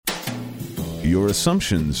Your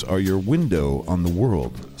assumptions are your window on the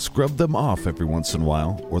world. Scrub them off every once in a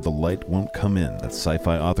while, or the light won't come in. That's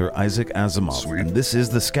sci-fi author Isaac Asimov. Sweet. And this is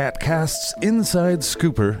the SKATCAST's Inside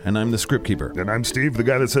Scooper, and I'm the script keeper. And I'm Steve, the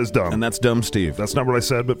guy that says dumb. And that's Dumb Steve. That's not what I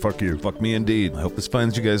said, but fuck you. Fuck me indeed. I hope this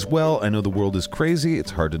finds you guys well. I know the world is crazy.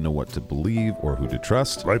 It's hard to know what to believe or who to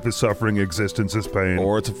trust. Life is suffering, existence is pain.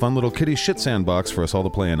 Or it's a fun little kiddie shit sandbox for us all to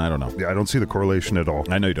play in. I don't know. Yeah, I don't see the correlation at all.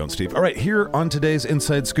 I know you don't, Steve. All right, here on today's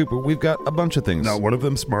Inside Scooper, we've got a bunch of things. Not one of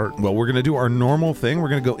them smart. Well, we're going to do our normal thing. We're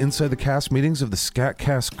going to go inside the cast meetings of the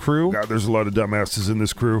SKATCAST crew. God, there's a lot of dumbasses in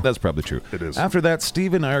this crew. That's probably true. It is. After that,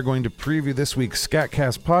 Steve and I are going to preview this week's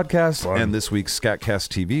SKATCAST podcast and this week's SKATCAST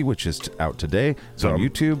TV, which is out today. It's on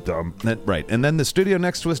YouTube. Right. And then the studio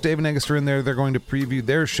next to us, Dave and Angus are in there. They're going to preview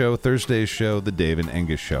their show, Thursday's show, the Dave and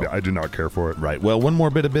Angus show. Yeah, I do not care for it. Right. Well, one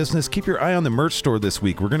more bit of business. Keep your eye on the merch store this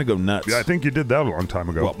week. We're going to go nuts. Yeah, I think you did that a long time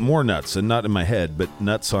ago. Well, more nuts, and not in my head, but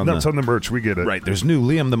nuts on on the merch. We get it. Right. There's new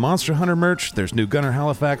Liam the Monster Hunter merch. There's new Gunnar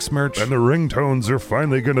Halifax merch. And the ringtones are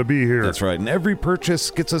finally going to be here. That's right. And every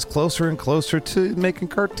purchase gets us closer and closer to making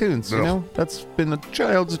cartoons. You know, that's been a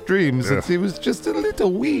child's dream since he was just a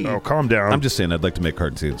little wee. Oh, calm down. I'm just saying I'd like to make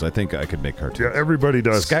cartoons. I think I could make cartoons. Yeah, everybody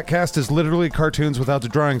does. SKATCAST is literally cartoons without the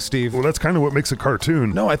drawing, Steve. Well, that's kind of what makes a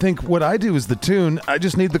cartoon. No, I think what I do is the tune. I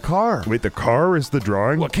just need the car. Wait, the car is the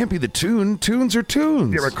drawing? Well, it can't be the tune. Tunes are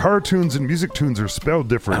tunes. Yeah, but cartoons and music tunes are spelled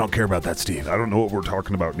different. I don't care about that, Steve. I don't know what we're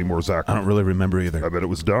talking about anymore, Zach. I don't really remember either. I bet it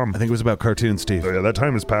was dumb. I think it was about cartoons, Steve. Oh, yeah, that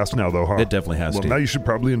time has passed now, though, huh? It definitely has, Well, Steve. now you should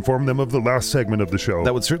probably inform them of the last segment of the show.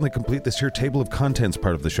 That would certainly complete this here table of contents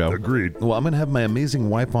part of the show. Agreed. Well, I'm going to have my amazing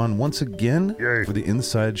wife on once again Yay. for the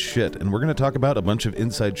inside shit. And we're going to talk about a bunch of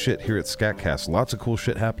inside shit here at SKATCAST. Lots of cool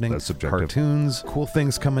shit happening. That's subjective. Cartoons, cool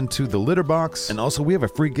things coming to the litter box. And also, we have a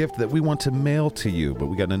free gift that we want to mail to you, but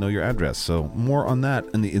we got to know your address. So more on that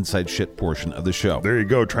in the inside shit portion of the show. There you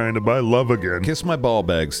go, trying to buy love again. Kiss my ball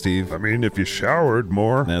bag, Steve. I mean, if you showered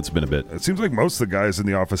more. That's been a bit. It seems like most of the guys in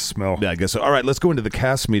the office smell. Yeah, I guess so. All right, let's go into the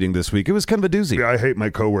cast meeting this week. It was kind of a doozy. Yeah, I hate my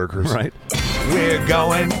coworkers. Right. We're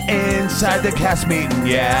going inside the cast meeting,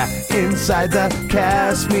 yeah. Inside the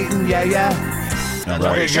cast meeting, yeah, yeah. Stop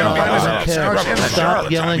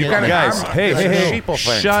yelling at me. Guys, hey,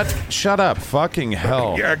 shut up. Fucking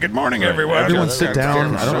hell. Yeah, good morning, everyone. Everyone sit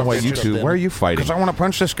down. I don't know why you two, why are you fighting? Because I want to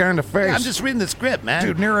punch this guy in the face. I'm just reading the script, man.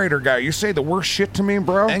 Dude, narrator guy, you say the worst shit to me,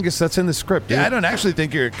 bro? Angus, that's in the script, dude. Yeah, I don't actually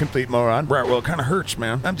think you're a complete moron. Right, well, it kind of hurts,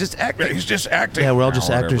 man. I'm just acting. Yeah, he's just acting. Yeah, we're all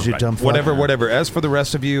just actors, you dumb fuck. Whatever. As for the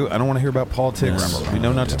rest of you, I don't want to hear about politics. We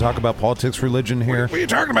know not to talk about politics, religion here. What are you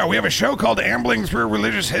talking about? We have a show called Ambling Through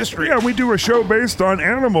Religious History. Yeah, we do a show based on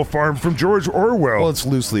Animal Farm from George Orwell. Well, it's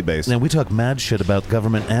loosely based. And we talk mad shit about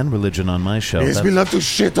government and religion on my show. Yes, we love to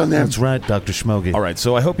shit on them. That's right, Dr. Schmoggy. All right,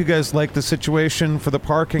 so I hope you guys like the situation for the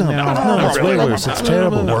parking now. No, it's way worse. It's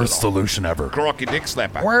terrible. Worst solution ever. Crocky dick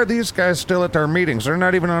slapper. Why are these guys still at our meetings? They're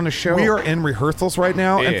not even on the show. We are in rehearsals right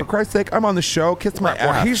now, and Yeah. for Christ's sake, I'm on the show. Kiss my ass.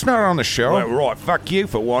 Well, he's not on the show. Well, right, fuck you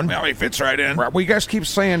for one. Well, he fits right in. Right, well, you guys keep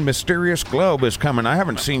saying Mysterious Globe is coming. I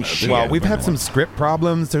haven't seen shit. Well, we've had some script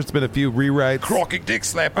problems. There's been a few rewrites. Crocky dick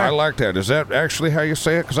slapper. I like that. Is that actually how you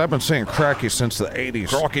say it? Because I've been saying cracky since the 80s.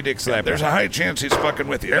 Crocky dick slapper. There's a high chance he's fucking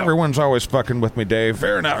with you. Everyone's always fucking with me, Dave.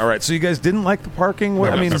 Fair enough. All right, so you guys didn't like the parking?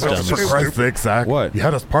 What, I mean, For Christ's sake, Zach. What? You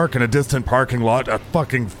had us park in a distant parking lot, a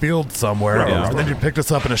fucking field somewhere, Yeah. and then you picked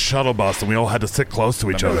us up in a shuttle bus, and we all had to sit close to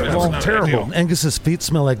each other. Well, terrible. Angus's feet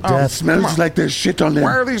smell like death. Smells like there's shit on them.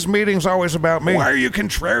 Why are these meetings always about me? Why are you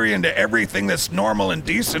contrarian to everything that's normal and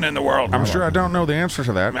decent in the world? I'm sure I don't know the answer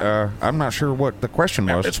to that. I'm not sure what the question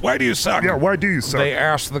was. It's why do you suck? Yeah, why do you suck? They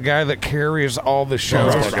asked the guy that carries all the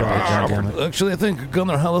shows. Actually, I think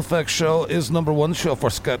Gunnar Halifax show is #1 show for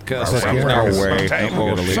SKATCAST.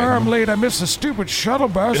 No way. Sorry I'm late. I missed the stupid shuttle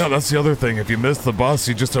bus. Yeah, that's the other thing. If you miss the bus,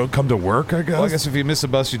 you just don't come to work, I guess. Well, I guess if you miss a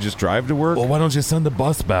bus, you just drive to work. Well, why don't you send the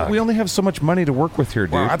bus back? We only have so much money to work with here,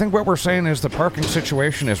 dude. Well, I think what we're saying is the parking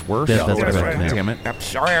situation is worse. Yeah, that's right. Yeah. Damn it. I'm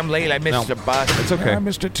sorry I'm late. I missed the bus. It's okay. I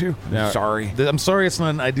missed it too. Yeah. Sorry. I'm sorry it's not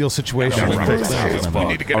an ideal situation. We We'll fix that.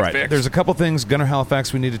 need to get All it right, fixed. there's a couple things. Gunnar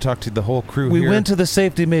Halifax, we need to talk to the whole crew We here. went to the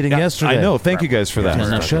safety meeting yesterday. I know. Thank you guys for that.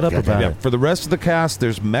 Now shut up about Yeah, it. for the rest of the cast,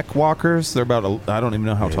 there's mech walkers. They're about, I don't even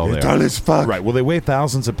know how tall they are. Tall as fuck. Right, well, they weigh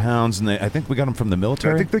thousands of pounds, and I think we got them from the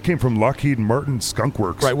military. I think they came from Lockheed Martin Skunk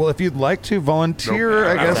Works. Right, well, if you'd like to volunteer,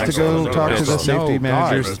 I guess, to go talk to the safety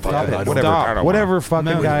managers. Stop. Whatever,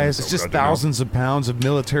 fucking guys. It's just thousands of pounds of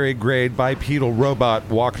military-grade bipedal robot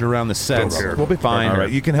walking around the sets. Don't care. We'll be fine. All right,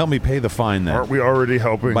 you can help me pay the fine then. that? Aren't we already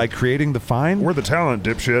helping? By creating the find? We're the talent,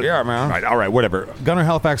 dipshit. Yeah, man. All right, whatever. Gunner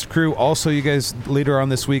Halifax crew. Also, you guys, later on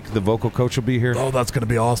this week, the vocal coach will be here. Oh, that's going to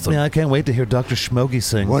be awesome. Yeah, I can't wait to hear Dr. Schmoggy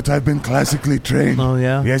sing. What? I've been classically trained. Oh,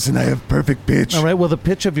 yeah? Yes, and I have perfect pitch. All right, well, the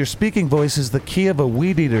pitch of your speaking voice is the key of a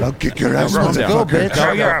weed eater. I'll kick your ass, Let's go, motherfucker. bitch.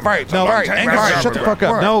 No, yeah, right. No, right. Angus, shut the fuck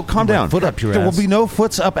up. No, calm down. Foot up your There will ass. be no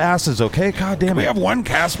foots up asses, okay? God damn We it. have one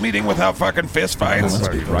cast meeting without fucking fist fights.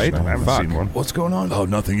 Right? I haven't Fuck. seen one. What's going on? Oh,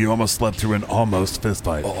 nothing. You almost slept through an almost fist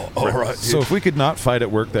fight. All right. So if we could not fight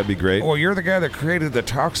at work, that'd be great. Well, you're the guy that created the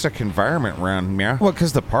toxic environment around me. What,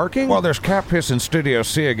 because the parking? Well, there's cat piss in Studio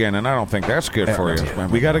C again, and I don't think that's good for you.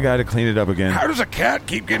 We got a guy to clean it up again. How does a cat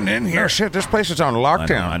keep getting in Oh, here? shit, this place is on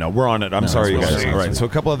lockdown. I know. We're on it. I'm sorry, you we'll guys. see. All right, so a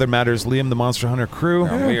couple other matters. Liam, the Monster Hunter crew.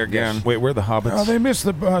 Me again. Wait, where are the hobbits? Oh, they missed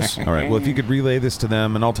the bus. All right, well, if you could relay this to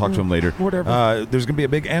them, and I'll talk to them later. Whatever. There's going to be a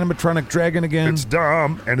big animatronic dragon again. It's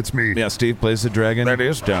Dom, and it's me. Yeah, Steve plays the dragon. That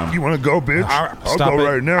is dumb. You want to go, bitch? I'll Stop go it.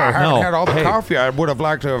 right I now. haven't No. had all the Hey. coffee I would have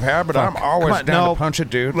liked to have had, but I'm always Come on, down no. to punch a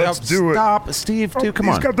dude. Let's do it. Stop, Steve, dude, come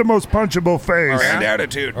He's on. got the most punchable face. And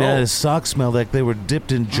attitude. Yeah, his socks smell like they were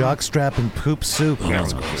dipped in jockstrap and poop soup.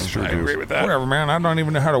 Sure I do. agree with that. Whatever, man. I don't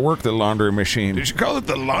even know how to work the laundry machine. Did you call it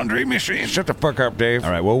the laundry machine? Shut the fuck up, Dave.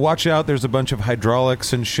 All right, well, watch out. There's a bunch of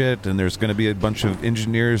hydraulics and shit, and there's going to be a bunch of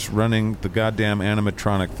engineers running the goddamn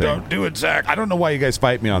animatronic thing. Don't do it, Zach. I don't know why you guys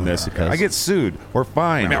fight me on this. I get sued or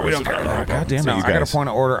fined. No, we don't care. God damn it, No, you I got a guys. point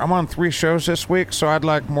of order. I'm on 3 shows this week, so I'd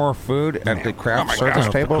like more food at the craft my service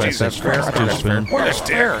God. table. Jesus That's fair. Christ. I think that's fair. What It's a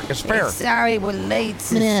fair. It's fair. Sorry we're late.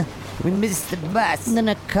 Nah. We missed the bus. And then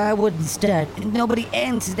a car wouldn't start. Nobody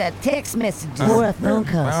answered our text messages. Or a phone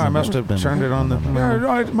call. Well, I must have turned it on the.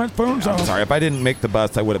 My phone's on. Sorry, if I didn't make the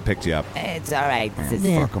bus, I would have picked you up. It's all right.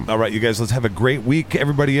 Yeah. All right, you guys, let's have a great week.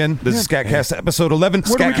 Everybody in. This is SKATCAST episode 11. are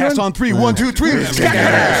we SKATCAST doing? on 3. 1, 2, 3.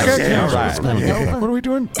 SKATCAST. All right. What are we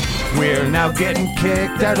doing? We're now getting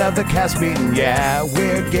kicked out of the cast meeting, yeah.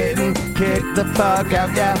 We're getting kicked the fuck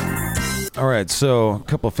out, yeah. All right, so a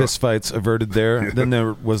couple fist fights averted there. Then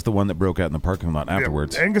there was the one that broke out in the parking lot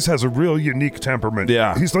afterwards. Yeah, Angus has a real unique temperament.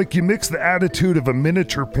 Yeah. He's like you mix the attitude of a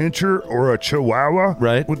miniature pincher or a chihuahua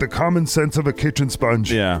Right. with the common sense of a kitchen sponge.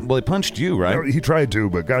 Yeah. Well, he punched you, No, right? he tried to,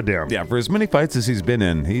 but goddamn. Yeah, for as many fights as he's been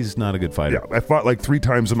in, he's not a good fighter. Yeah, I fought like 3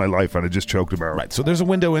 times in my life and I just choked him out. Right, so there's a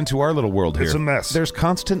window into our little world here. It's a mess. There's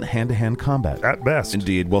constant hand-to-hand combat. At best.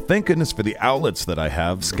 Indeed. Well, thank goodness for the outlets that I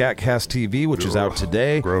have. SKATCAST TV, which is out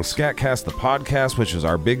today. Gross. SKATCAST the podcast, which is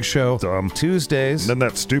our big show. Dumb. Tuesdays. And then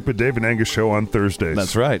that stupid Dave and Angus show on Thursdays.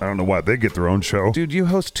 That's right. I don't know why they get their own show. Dude, you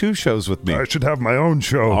host 2 shows with me. I should have my own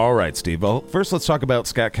show. All right, Steve. Well, first let's talk about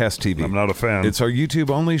SKATCAST TV. I'm not a fan. It's our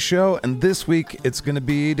YouTube-only show, and this week it's going to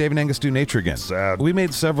be Dave and Angus Do Nature again. Sad. We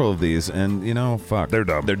made several of these, and, you know, fuck. They're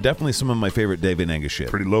dumb. They're definitely some of my favorite Dave and Angus shit.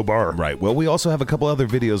 Pretty low bar. Right. Well, we also have a couple other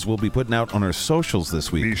videos we'll be putting out on our socials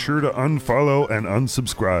this week. Be sure to unfollow and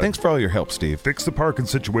unsubscribe. Thanks for all your help, Steve. Fix the parking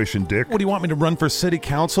situation, Dick. What do you want me to run for city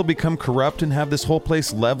council, become corrupt, and have this whole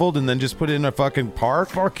place leveled, and then just put it in a fucking park?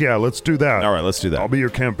 Fuck yeah, let's do that. All right, let's do that. I'll be your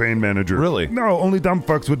campaign manager. Really? No, only dumb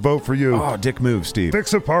fucks would vote for you. Oh, dick move, Steve.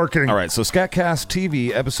 Fix the parking. All right, so SKATCAST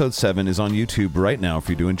TV episode 7 is on YouTube right now if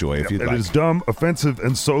you do enjoy it, if you'd It like. is dumb, offensive,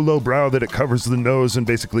 and so lowbrow that it covers the nose and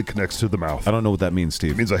basically connects to the mouth. I don't know what that means,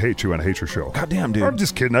 Steve. It means I hate you and I hate your show. Goddamn, dude. I'm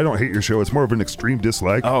just kidding. I don't hate your show. It's more of an extreme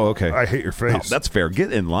dislike. Oh, okay. I hate your face. Oh, that's fair.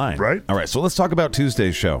 Get in line. Right? All right, so let's talk about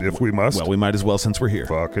Tuesday's show. If we must. Well, we might as well since we're here.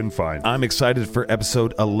 Fucking fine. I'm excited for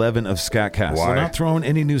episode 11 of SKATCAST. Why? We're not throwing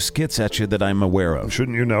any new skits at you that I'm aware of.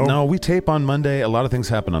 Shouldn't you know? No, we tape on Monday. A lot of things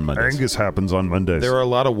happen on Mondays. Angus happens on Mondays. There are a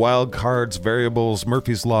lot of wild cards, variables,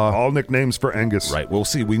 Murphy's Law. all nicknames for Angus. Right, we'll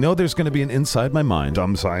see. We know there's going to be an Inside My Mind.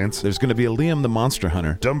 Dumb science. There's going to be a Liam the Monster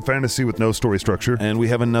Hunter. Dumb fantasy with no story structure. And we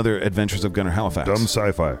have another Adventures of Gunner Halifax. Dumb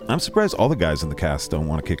sci-fi. I'm surprised all the guys in the cast don't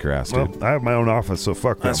want to kick your ass, Well, dude. I have my own office, so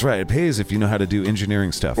fuck them. That's right. It pays if you know how to do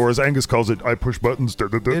engineering stuff. Or as Angus calls it, I push buttons.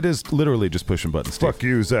 It is literally just pushing buttons, Steve. Fuck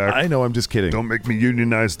you, Zach. I know, I'm just kidding. Don't make me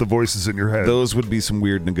unionize the voices in your head. Those would be some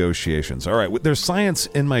weird negotiations. All right, there's science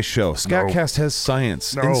in my show. SKATCAST has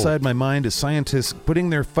science. No. Inside my mind is scientists putting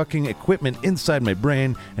their fucking equipment inside my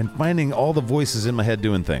brain and finding all the voices in my head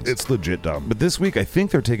doing things. It's legit dumb. But this week, I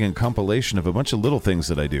think they're taking a compilation of a bunch of little things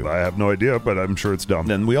that I do. I have no idea, but I'm sure it's dumb.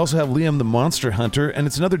 Then we also have Liam the Monster Hunter, and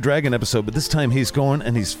it's another dragon episode, but this time he's going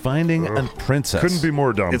and he's finding a princess. Couldn't be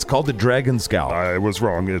more dumb. It's called the Dragon's Gal. I was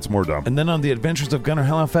wrong. It's more dumb. And then on the Adventures of Gunner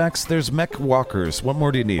Halifax, there's mech walkers. What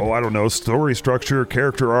more do you need? Oh, I don't know. Story structure,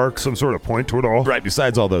 character arc, some sort of point to it all. Right,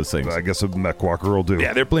 besides all those things. I guess a mech walker will do.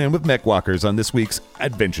 Yeah, they're playing with mech walkers on this week's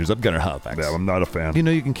Adventures of Gunner Halifax. Yeah, I'm not a fan. You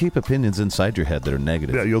know, you can keep opinions inside your head that are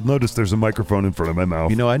negative. Yeah, you'll notice there's a microphone in front of my mouth.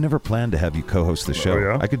 You know, I never planned to have you co-host the show. Oh,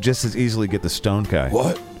 yeah? I could just as easily get the stoned guy.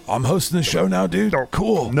 What? I'm hosting the show now, dude. Oh,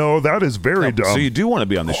 cool. No, that is very dumb. So you do want to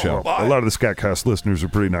be on the show. A lot of the SKATCAST listeners are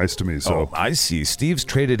pretty nice to me, so. Oh, I see. Steve's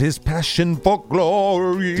traded his passion for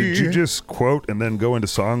glory. Did you just quote and then go into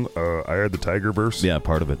song, I Heard the Tiger verse? Yeah,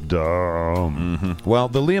 part of it. Dumb. Well,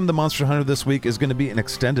 the Liam the Monster Hunter this week is going to be an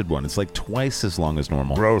extended one. It's like twice as long as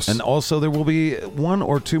normal. Gross. And also there will be 1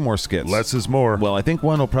 or 2 more skits. Less is more. Well, I think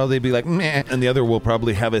one will probably be like, meh, and the other will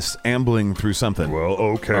probably have us ambling through something. Well,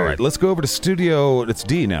 okay. All right, let's go over to Studio, it's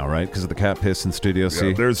D now, right? Because of the cat piss in Studio C.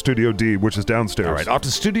 Yeah, there's Studio D, which is downstairs. All right, off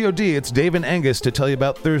to Studio D, it's Dave and Angus to tell you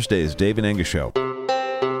about Thursday's Dave and Angus Show.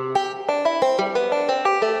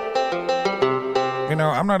 You know,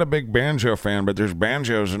 I'm not a big banjo fan, but there's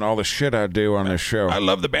banjos in all the shit I do on this show. I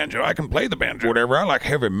love the banjo. I can play the banjo. Whatever, I like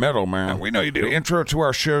heavy metal, man. We know you do. The intro to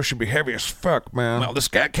our show should be heavy as fuck, man. Well, the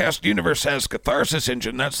SKATCAST universe has Catharsis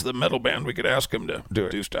Engine. That's the metal band. We could ask him to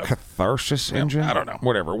do stuff. Catharsis Engine? I don't know.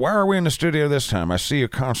 Whatever. Why are we in the studio this time? I see you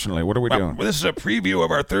constantly. What are we doing? Well, this is a preview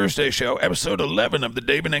of our Thursday show, episode 11 of the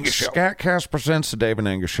Dave and Angus Show. SKATCAST presents the Dave and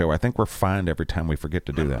Angus Show. I think we're fined every time we forget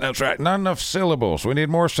to do that. That's right. Not enough syllables. We need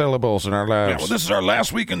more syllables in our lives. Yeah, well, this is our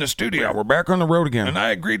last week in the studio. We're back on the road again. And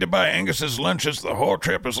I agreed to buy Angus's lunches the whole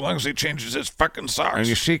trip as long as he changes his fucking socks. And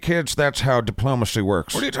you see, kids, that's how diplomacy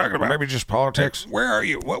works. What are you talking about? Maybe just politics? Where are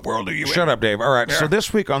you? What world are you in? Shut up, Dave. All right, Yeah. so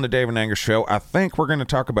this week on the Dave and Angus Show, I think we're going to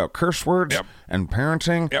talk about curse words and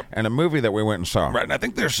parenting and a movie that we went and saw. Right, and I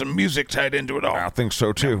think there's some music tied into it all. I think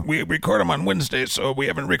so, too. We record them on Wednesdays, so we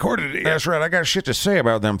haven't recorded it yet. That's right. I got shit to say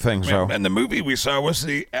about them things, though. And the movie we saw was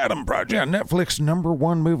the Adam Project. Yeah, Netflix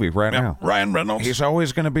 #1 movie right now. Ryan Reynolds. He's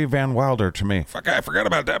always going to be Van Wilder to me. Fuck, I forgot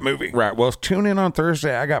about that movie. Right, well, tune in on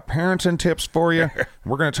Thursday. I got parenting tips for you.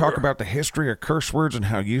 We're going to talk about the history of curse words and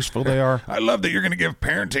how useful they are. I love that you're going to give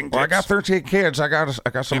parenting tips. Well, I got 13 kids. I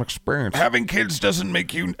got some experience. Having kids doesn't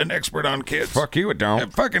make you an expert on kids. Fuck you, it don't.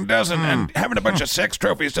 It fucking doesn't. And having a bunch of sex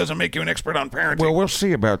trophies doesn't make you an expert on parenting. Well, we'll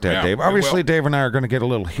see about that, Yeah, Dave. we Obviously, will. Dave and I are going to get a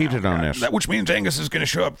little heated on this. Which means Angus is going to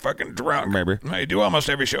show up fucking drunk. Maybe. I do almost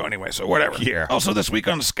every show anyway, so whatever. Yeah. Also, this week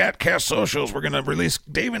on SKATCAST socials, we're going to release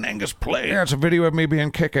Dave and Angus Play. Yeah, it's a video of me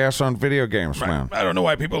being kick-ass on video games, man. I don't know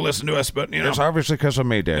why people listen to us, but, you know. It's obviously because of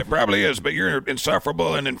me, Dave. It probably is, but you're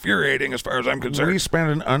insufferable and infuriating as far as I'm concerned. We spend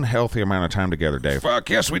an unhealthy amount of time together, Dave. Fuck,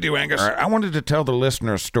 yes, we do, Angus. All right, I wanted to tell the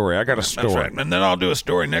listener a story. I got a story. That's right. And then I'll do a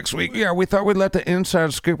story next week. Yeah, we thought we'd let the inside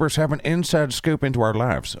scoopers have an inside scoop into our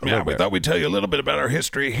lives. Yeah, we thought we'd tell you a little bit about our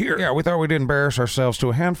history here. Yeah, we thought we'd embarrass ourselves to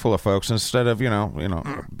a handful of folks instead of,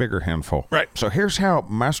 a bigger handful. Right. So here's how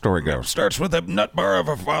my story goes. Starts with a nut bar of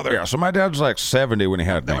a father. Yeah, so my dad's like 70 when he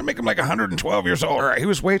had me. That would make him like 112 years old. All right, he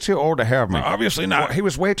was way too old to have me. Obviously not. Well, he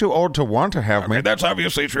was way too old to want to have me. Okay, that's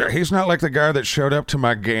obviously true. He's not like the guy that showed up to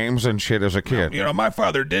my games and shit as a kid. You know, my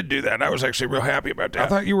father did do that. I was actually real happy about that. I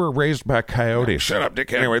thought you were raised by coyotes. Shut up,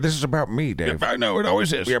 dickhead. Anyway, this is about me, Dave. I know, it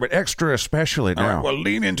always is. Yeah, but extra especially now. All right, well,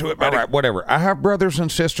 lean into it, All buddy. right, whatever. I have brothers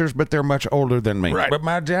and sisters, but they're much older than me. Right. But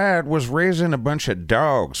my dad was raising a bunch of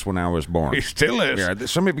dogs when I was born. He still is. Yeah,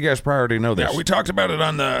 some of you guys probably already know this. Yeah, we talked about it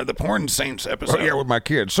on the Porn Saints episode. Oh, yeah, with my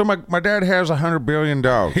kids. So my dad has 100 billion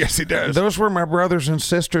dogs. Yes, he does. Those were my brothers and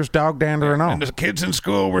sisters, dog dander and all. And the kids in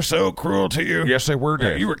school were so cruel to you. Yes, they were,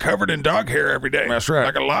 Dave. You were covered in dog hair every day. That's right.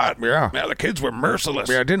 Like a lot. Yeah. Yeah, the kids were merciless.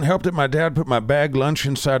 Yeah, it didn't help that my dad put my bag lunch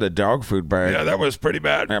inside a dog food bag. Yeah, that was pretty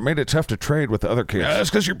bad. Yeah, it made it tough to trade with the other kids. Yeah, that's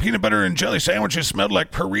because your peanut butter and jelly sandwiches smelled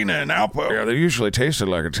like Purina and Alpo. Yeah, they usually tasted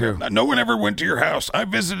like it, too. No one ever went to your house. I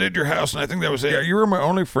visited your house, and I think that was it. Yeah, you were my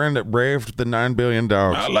only friend that braved the 9 billion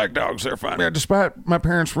dogs. I like dogs. They're fun. Yeah, despite my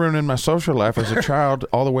parents ruining my social life as a child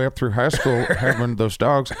all the way up through high school having those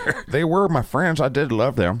dogs, they were my friends. I did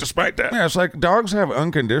love them. Despite that. Yeah, it's like dogs have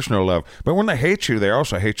unconditional love, but when they hate you, they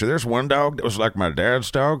also hate you. There's one dog that was like my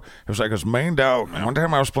dad's dog. It was like his main dog. One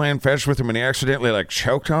time I was playing fetch with him, and he accidentally like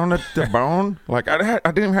choked on the bone. Like I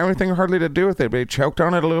didn't even have anything hardly to do with it, but he choked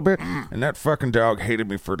on it a little bit, and that fucking dog hated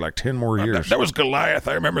me for like 10 more years. That was Goliath.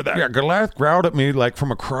 I remember that. Yeah, Goliath growled at me like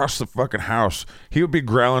from across the fucking house. He would be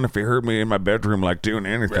growling if he heard me in my bedroom like doing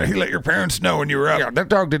anything. He let your parents know when you were up. Yeah, that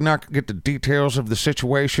dog did not get the details of the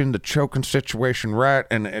situation, the choking situation right,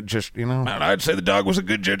 and it just, Man, I'd say the dog was a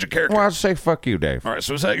good judge of character. Well, I'd say fuck you, Dave. All right,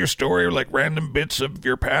 so is that your story or like random bits of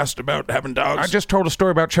your past about having dogs? I just told a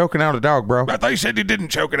story about choking out a dog, bro. I thought you said you didn't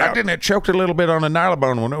choke it out. I didn't. It choked a little bit on a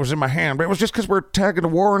nylabone when it was in my hand, but it was just because we're tagging a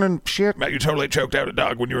warren and shit. Man, you totally choked out a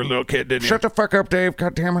dog when you were a little kid, didn't you? Shut the fuck up, Dave.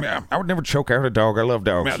 God damn it. Yeah. I would never choke out a dog. I love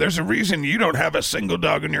dogs. Man, there's a reason you don't have a single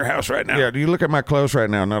dog in your house right now. Yeah, do you look at my clothes right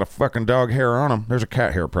now? Not a fucking dog hair on them. There's a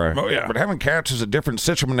cat hair, probably. Oh, yeah. But having cats cats is a different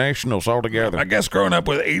situation altogether. I guess growing up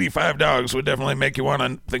with 85 dogs would definitely make you want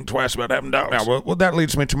to think twice about having dogs. Yeah, well, that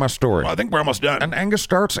leads me to my story. Well, I think we're almost done. And Angus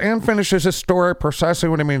starts and finishes his story precisely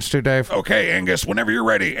what he means to, Dave. Okay, Angus, whenever you're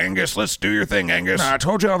ready. Angus, let's do your thing, Angus. I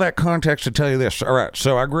told you all that context to tell you this. All right,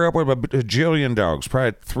 so I grew up with a jillion dogs,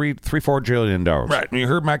 probably 4 jillion dogs. Right. And you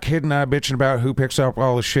heard my kid and I bitching about who picks up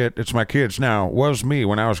all the shit. It's my kids now. Was me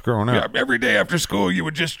when I was growing up. Yeah, every day after school, you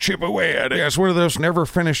would just chip away at it. Yeah, it's one of those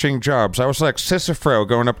never-finishing jobs. I was like Sisyphus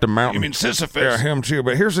going up the mountain. You mean Sisyphus? Yeah, him too.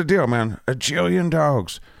 But here's the deal, man. A jillion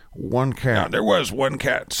dogs, one cat. Now, there was one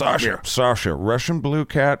cat, Sasha. Yeah, Sasha, Russian blue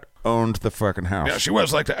cat, owned the fucking house. Yeah, she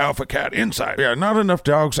was like the alpha cat inside. Yeah, not enough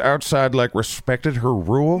dogs outside like respected her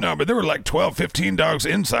rule. No, but there were like 12, 15 dogs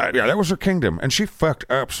inside. Yeah, that was her kingdom. And she fucked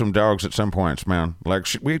up some dogs at some points, man. Like,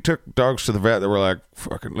 we took dogs to the vet that were like,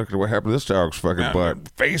 fucking, look at what happened to this dog's fucking butt.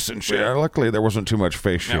 Face and shit. Yeah, luckily there wasn't too much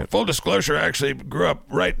face Now, shit. full disclosure, I actually grew up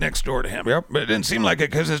right next door to him. Yep. But it didn't seem like it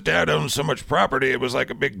because his dad owned so much property. It was like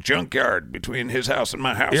a big junkyard between his house and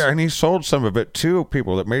my house. Yeah, and he sold some of it to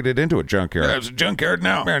people that made it into a junkyard. Yeah, it's a junkyard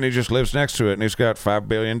now. Man, he just lives next to it, and he's got 5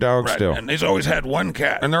 billion dogs Right, still. and he's always had one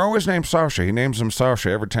cat. And they're always named Sasha. He names them Sasha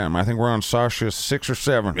every time. I think we're on Sasha 6 or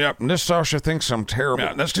 7. Yep. And this Sasha thinks I'm terrible.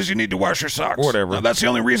 Yeah, that's because you need to wash your socks. Whatever. Now, that's the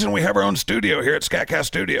only reason we have our own studio here at SKATCAST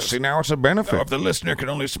Studios. See, now it's a benefit. If the listener can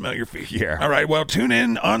only smell your feet. Yeah. All right, well, tune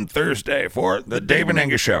in on Thursday for the Dave and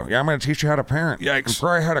Angus Show. Yeah, I'm going to teach you how to parent. Yikes. And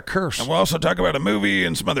probably how to curse. And we'll also talk about a movie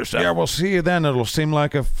and some other stuff. Yeah, we'll see you then. It'll seem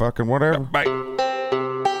like a fucking whatever. Bye.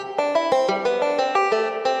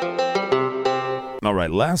 All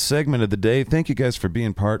right, last segment of the day. Thank you guys for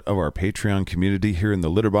being part of our Patreon community here in the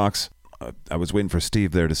litter box. I was waiting for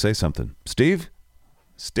Steve there to say something. Steve?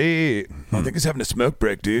 Steve. I think he's having a smoke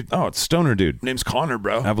break, dude. Oh, it's Stoner Dude. Name's Connor,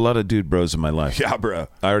 bro. I have a lot of dude bros in my life. Yeah, bro.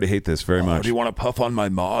 I already hate this very much. Do you want to puff on my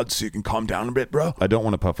mod so you can calm down a bit, bro? I don't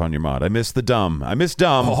want to puff on your mod. I miss the dumb. I miss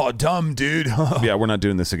dumb. Oh, dumb, dude. Yeah, we're not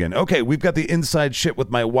doing this again. Okay, we've got the inside shit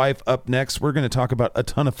with my wife up next. We're going to talk about a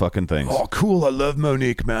ton of fucking things. Oh, cool. I love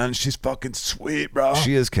Monique, man. She's fucking sweet, bro.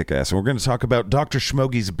 She is kick-ass. And we're going to talk about Dr.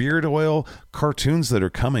 Schmogie's beard oil cartoons that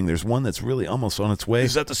are coming. There's one that's really almost on its way.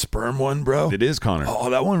 Is that the sperm one, bro? It is, Connor.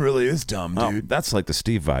 Oh, that one really is dumb, Oh, dude. that's like the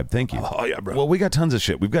Steve vibe. Thank you. Oh, yeah, bro. Well, we got tons of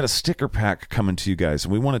shit. We've got a sticker pack coming to you guys,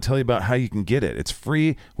 and we want to tell you about how you can get it. It's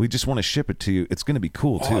free. We just want to ship it to you. It's going to be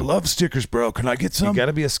cool, too. I love stickers, bro. Can I get some? You got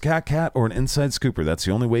to be a Scat Cat or an Inside Scooper. That's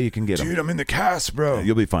the only way you can get them. Dude, I'm in the cast, bro.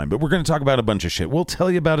 You'll be fine. But we're going to talk about a bunch of shit. We'll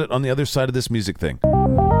tell you about it on the other side of this music thing.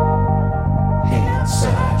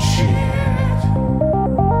 Inside shit.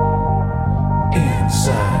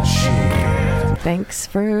 Inside shit. Thanks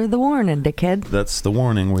for the warning, dickhead. That's the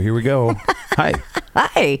warning. Well, here we go. Hi.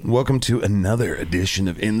 Hi. Welcome to another edition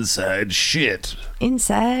of Inside Shit.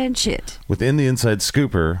 Inside shit. Within the Inside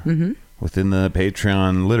Scooper, within the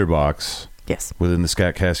Patreon litter box, Yes. within the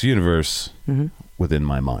SKATCAST universe, within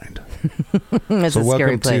my mind. It's a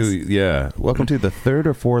scary place. Welcome to the 3rd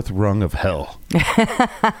or 4th rung of hell.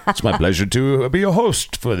 It's my pleasure to be your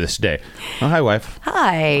host for this day. Oh, hi, wife.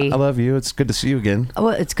 Hi. I love you. It's good to see you again. Well,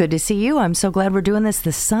 it's good to see you. I'm so glad we're doing this.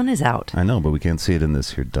 The sun is out. I know, but we can't see it in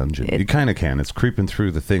this here dungeon. You kind of can. It's creeping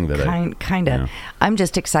through the thing that Kind of. Yeah. I'm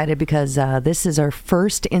just excited because this is our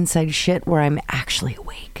first inside shit where I'm actually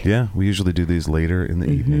awake. Yeah, we usually do these later in the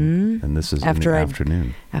evening, and this is in the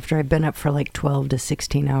afternoon. After I've been up for like 12 to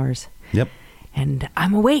 16 hours. Yep. And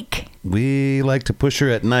I'm awake. We like to push her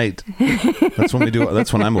at night. That's when we do.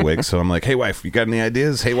 That's when I'm awake. So I'm like, hey, wife, you got any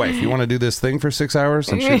ideas? Hey, wife, you want to do this thing for 6 hours?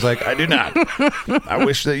 And she's like, I do not. I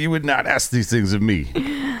wish that you would not ask these things of me.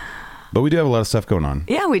 But we do have a lot of stuff going on.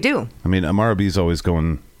 Yeah, we do. I mean, Amara B's always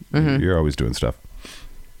going, you're always doing stuff.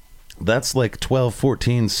 That's like 12,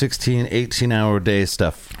 14, 16, 18-hour day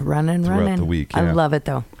stuff. Running throughout the week. Yeah. I love it,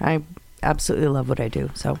 though. I absolutely love what I do.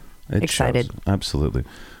 So It excited. shows. Absolutely.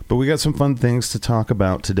 But we got some fun things to talk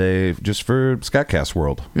about today just for SKATCAST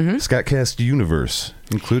world. SKATCAST universe,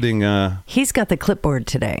 including... He's got the clipboard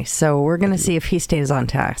today, so we're going to see if he stays on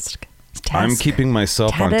task. I'm keeping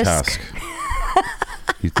myself on task.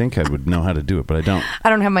 You'd think I would know how to do it, but I don't. I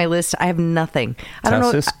don't have my list. I have nothing. I don't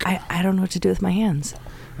know. Task? I don't know what to do with my hands.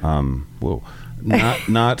 Well,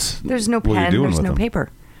 not. There's no what you're pen. doing There's with no them. paper.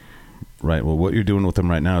 Right. Well, what you're doing with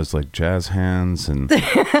them right now is like jazz hands, and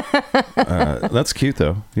that's cute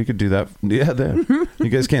though. You could do that. Yeah, there. You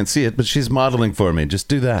guys can't see it, but she's modeling for me. Just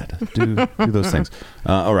do that. Do those things.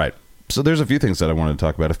 All right. So there's a few things that I wanted to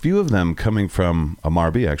talk about. A few of them coming from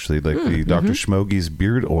MRB, actually, like the Dr. Schmogie's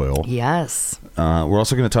beard oil. Yes. We're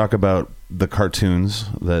also going to talk about the cartoons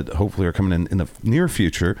that hopefully are coming in the near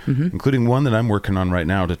future, including one that I'm working on right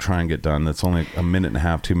now to try and get done. That's only a minute and a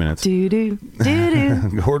half, 2 minutes.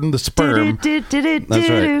 Gordon the Sperm. That's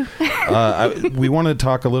right. We want to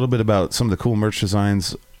talk a little bit about some of the cool merch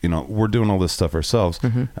designs. You know, we're doing all this stuff ourselves.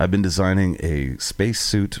 I've been designing a space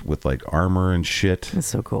suit with like armor and shit. That's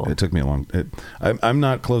so cool. It took me a long. I'm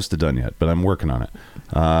not close to done yet, but I'm working on it.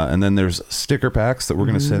 And then there's sticker packs that we're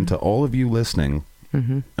going to send to all of you listening,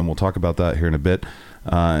 and we'll talk about that here in a bit.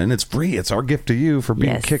 And it's free. It's our gift to you for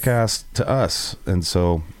being kick-ass to us. And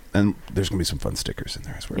so, and there's going to be some fun stickers in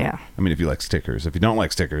there as well. Yeah. I mean, if you like stickers, if you don't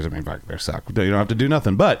like stickers, I mean, fuck, they suck. You don't have to do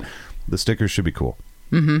nothing. But the stickers should be cool.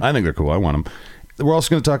 I think they're cool. I want them. We're also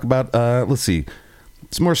going to talk about, let's see,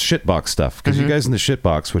 some more shitbox stuff. Because you guys in the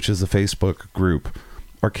shitbox, which is the Facebook group,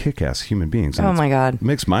 are kick-ass human beings. Oh, my God. It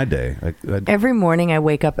makes my day. Every morning I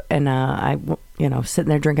wake up and sitting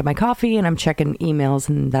there drinking my coffee and I'm checking emails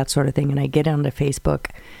and that sort of thing. And I get onto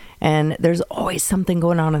Facebook and there's always something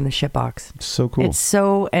going on in the shitbox. It's so cool.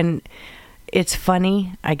 It's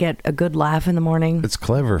funny. I get a good laugh in the morning. It's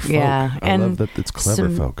clever folk. Yeah. I love that it's clever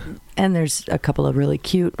folk. And there's a couple of really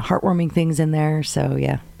cute, heartwarming things in there. So,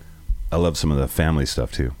 yeah. I love some of the family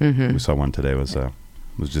stuff, too. We saw one today. It was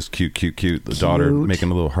just cute. The daughter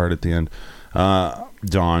making a little heart at the end.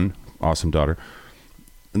 Dawn, awesome daughter.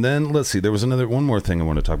 And then, let's see, there was one more thing I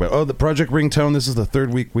wanted to talk about. Oh, the Project Ringtone. This is the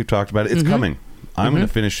third week we've talked about it. It's coming. I'm going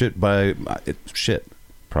to finish it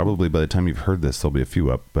probably by the time you've heard this, there'll be a few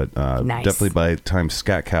up, but definitely by the time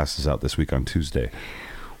SKATCAST is out this week on Tuesday.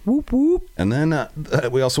 Whoop, whoop. And then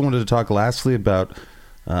we also wanted to talk lastly about,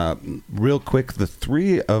 real quick, the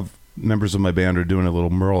three of members of my band are doing a little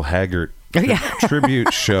Merle Haggard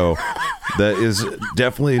tribute show that is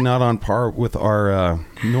definitely not on par with our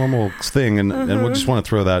normal thing, and we just want to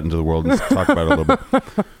throw that into the world and talk about it a little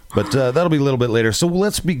bit. But that'll be a little bit later. So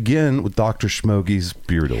let's begin with Dr. Schmogie's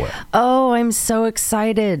beard oil. Oh, I'm so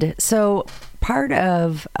excited. So part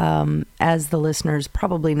of, as the listeners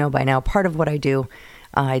probably know by now, part of what I do,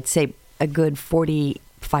 I'd say a good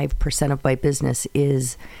 45% of my business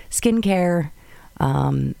is skincare,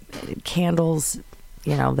 candles,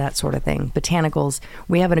 that sort of thing. Botanicals.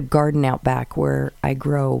 We have a garden out back where I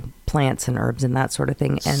grow plants and herbs and that sort of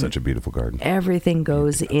thing. And such a beautiful garden. Everything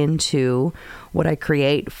goes into what I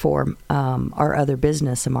create for our other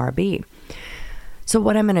business, MRB. So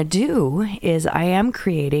what I'm going to do is I am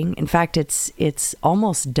creating, in fact, it's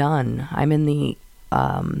almost done. I'm in the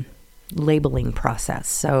labeling process.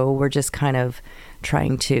 So we're just kind of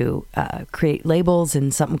trying to create labels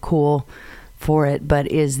and something cool for it, but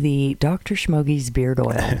is the Dr. Schmogie's beard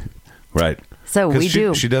oil. Right. So we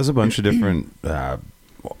do. She does a bunch of different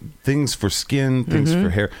things for skin, things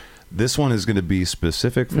for hair. This one is going to be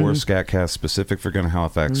specific for SKATCAST, specific for Gunnar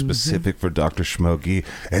Halifax, specific for Dr. Schmogie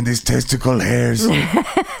and his testicle hairs.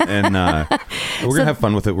 And we're going to have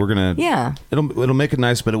fun with it. We're going to, it'll make it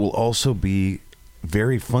nice, but it will also be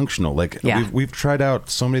very functional. Like we've tried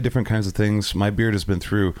out so many different kinds of things. My beard has been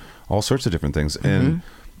through all sorts of different things, and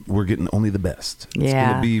we're getting only the best. It's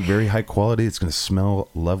going to be very high quality. It's going to smell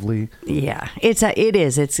lovely. Yeah, it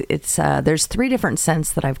is. It's there's 3 different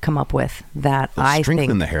scents that I've come up with that I think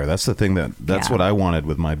strengthen the hair. That's the thing that's what I wanted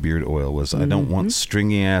with my beard oil was I don't want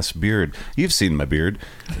stringy ass beard. You've seen my beard.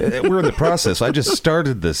 We're in the process. I just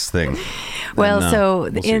started this thing. Well,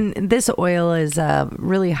 and, this oil is a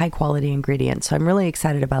really high quality ingredient, so I'm really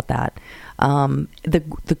excited about that.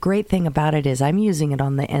 The great thing about it is I'm using it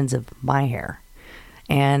on the ends of my hair.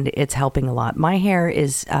 And it's helping a lot. My hair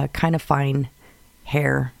is kind of fine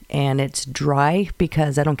hair, and it's dry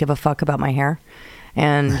because I don't give a fuck about my hair.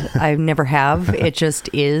 And I never have. It just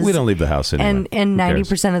is. We don't leave the house anyway. And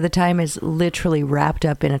 90% of the time is literally wrapped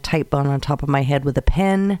up in a tight bun on top of my head with a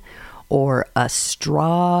pen or a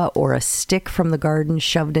straw or a stick from the garden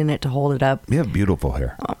shoved in it to hold it up. You have beautiful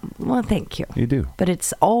hair. Well, thank you. You do. But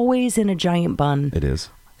it's always in a giant bun. It is.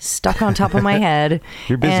 Stuck on top of my head.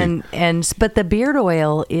 You're busy. But the beard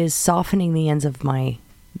oil is softening the ends of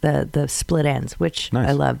the split ends, which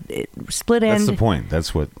I love. Split end. That's the point.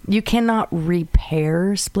 That's what you cannot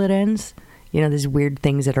repair split ends. These weird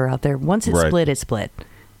things that are out there. Once it's split, it's split.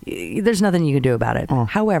 There's nothing you can do about it.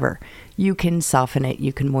 However, you can soften it.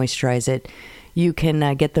 You can moisturize it. You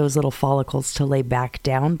can get those little follicles to lay back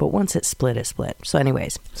down. But once it's split, it's split. So,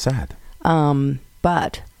 anyways, sad.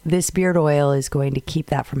 But this beard oil is going to keep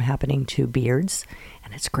that from happening to beards.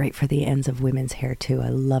 And it's great for the ends of women's hair, too. I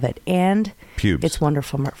love it. And Pubes. it's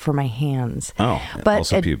wonderful for my hands. Oh, but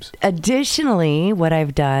also pubes. Additionally, what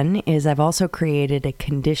I've done is I've also created a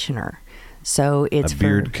conditioner. So it's a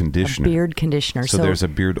beard conditioner. A beard conditioner. So there's a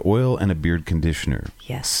beard oil and a beard conditioner.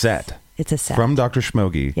 Yes. Set. It's a set. From Dr.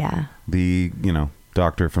 Schmoggy. Yeah. The,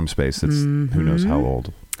 doctor from space that's who knows how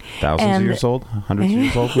old. Thousands of years old? Hundreds of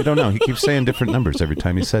years old? We don't know. He keeps saying different numbers every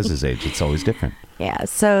time he says his age. It's always different. Yeah.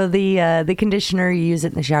 So the conditioner, you use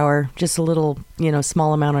it in the shower, just a little,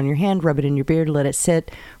 small amount on your hand, rub it in your beard, let it sit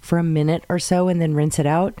for a minute or so, and then rinse it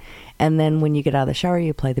out. And then when you get out of the shower, you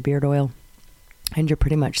apply the beard oil, and you're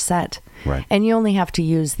pretty much set. Right. And you only have to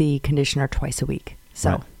use the conditioner twice a week. So,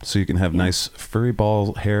 right. So you can have nice furry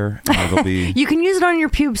ball hair. And it'll be you can use it on your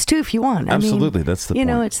pubes too if you want. Absolutely, that's the point.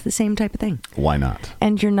 It's the same type of thing. Why not?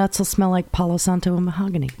 And your nuts will smell like Palo Santo and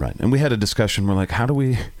mahogany. Right. And we had a discussion. We're like, how do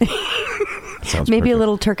we? Sounds maybe perfect. A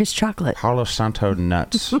little Turkish chocolate. Palo Santo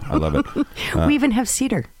nuts. I love it. We even have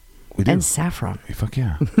cedar. We do. And saffron. Fuck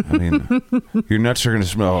yeah. I mean, your nuts are going to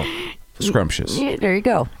smell scrumptious. Yeah, there you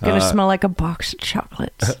go. Going to smell like a box of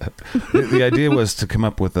chocolates. The idea was to come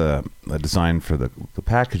up with a design for the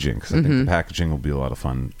packaging, because I think the packaging will be a lot of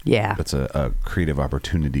fun. Yeah. It's a creative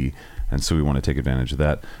opportunity, and so we want to take advantage of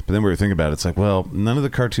that. But then we were thinking about it. It's like, well, none of the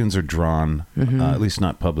cartoons are drawn, at least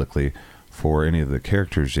not publicly, for any of the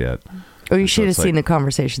characters yet. Oh, you should have seen the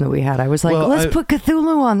conversation that we had. I was like, let's put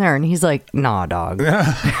Cthulhu on there. And he's like, nah, dog.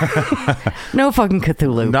 No fucking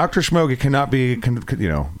Cthulhu. Dr. Schmoggy cannot be,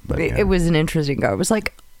 But, It was an interesting guy. I was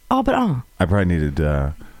like, I probably needed...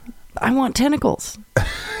 I want tentacles.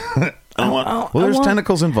 There's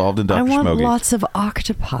tentacles involved in Dr. Schmoggy. I want lots of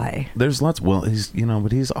octopi. There's lots. Well, he's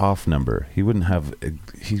but he's off number. He wouldn't have.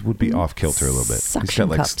 He would be off kilter a little bit. Suction He's got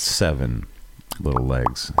like cups. 7 little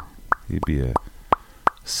legs. He'd be a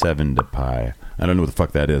 7 to pie. I don't know what the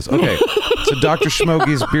fuck that is. Okay, so Dr.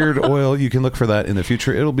 Schmoggy's beard oil. You can look for that in the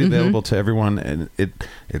future. It'll be available to everyone, and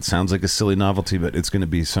it sounds like a silly novelty, but it's going to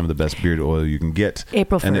be some of the best beard oil you can get.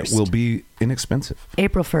 April 1st. And it will be inexpensive.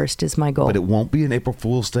 April 1st is my goal. But it won't be an April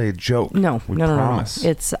Fool's Day joke. No. We promise.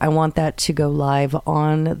 It's I want that to go live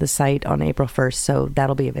on the site on April 1st, so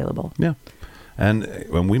that'll be available. Yeah. And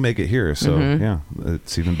when we make it here, so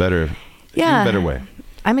it's even better. Yeah. Even better way.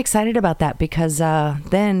 I'm excited about that because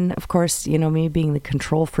then, of course, me being the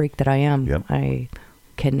control freak that I am, I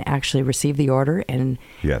can actually receive the order and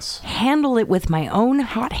handle it with my own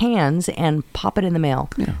hot hands and pop it in the mail.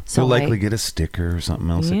 Yeah. So you'll likely get a sticker or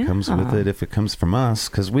something else that comes with it if it comes from us,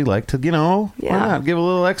 because we like to, why not give a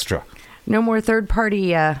little extra. No more third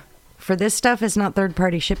party. For this stuff, it's not third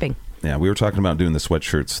party shipping. Yeah, we were talking about doing the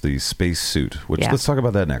sweatshirts, the space suit, which let's talk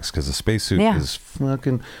about that next, because the space suit is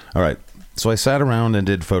fucking... All right. So I sat around and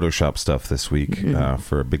did Photoshop stuff this week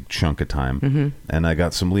for a big chunk of time, and I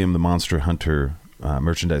got some Liam the Monster Hunter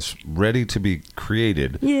merchandise ready to be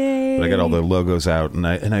created. Yay! But I got all the logos out, and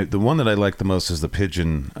I the one that I like the most is the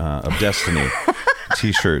Pigeon of Destiny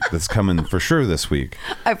T-shirt that's coming for sure this week.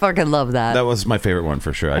 I fucking love that. That was my favorite one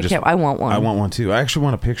for sure. I want one. I want one too. I actually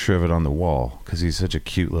want a picture of it on the wall because he's such a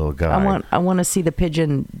cute little guy. I want to see the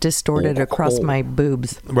pigeon distorted across my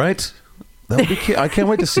boobs. Right. That would be cute. I can't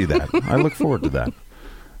wait to see that. I look forward to that.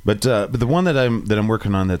 But the one that I'm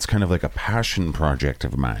working on that's kind of like a passion project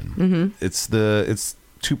of mine. It's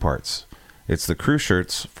 2 parts. It's the crew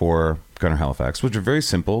shirts for Gunnar Halifax, which are very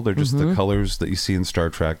simple. They're just the colors that you see in Star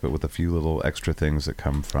Trek, but with a few little extra things that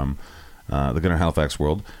come from the Gunnar Halifax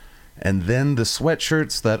world. And then the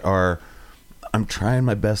sweatshirts that are... I'm trying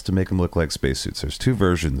my best to make them look like spacesuits. There's 2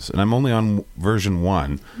 versions, and I'm only on version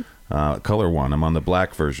 1, color 1. I'm on the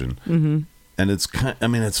black version. And it's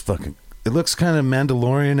it's fucking... It looks kind of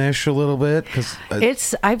Mandalorian-ish a little bit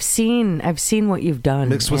because I've seen what you've done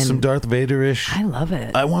mixed with some Darth Vader-ish. I love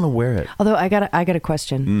it. I want to wear it. Although I got a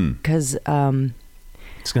question because it's gonna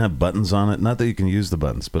have buttons on it. Not that you can use the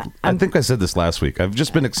buttons, but I think I said this last week. I've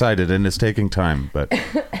just been excited and it's taking time. But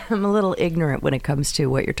I'm a little ignorant when it comes to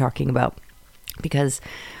what you're talking about because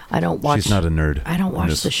I don't watch. She's not a nerd. I don't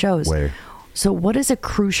watch the shows. Way. So what is a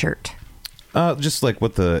crew shirt? Just like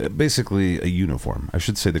basically a uniform. I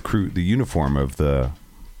should say the uniform of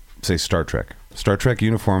say Star Trek. Star Trek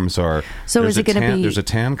uniforms are. So is it going to be? There's a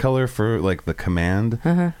tan color for like the command.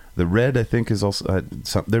 The red, I think, is also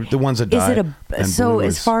they're the ones that dye. Is it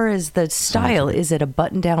as far as the style? Is it a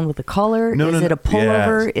button down with a collar? No, is it a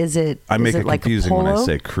pullover? Yeah. Is it? I make it like confusing when I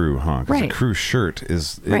say crew, huh? Because a crew shirt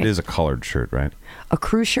is a collared shirt, right? A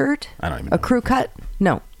crew shirt? I don't even know. A crew cut?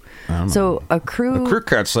 No. So a crew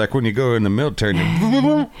cut's like when you go in the military.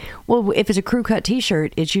 Well, if it's a crew cut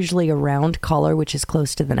T-shirt, it's usually a round collar, which is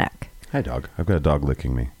close to the neck. Hi, dog. I've got a dog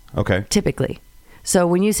licking me. Okay. Typically. So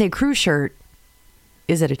when you say crew shirt,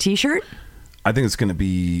 is it a t-shirt? I think it's going to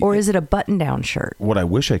be... Or is it a button-down shirt? What I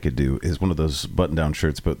wish I could do is one of those button-down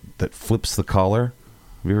shirts, but that flips the collar.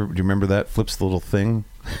 Do you remember that? Flips the little thing.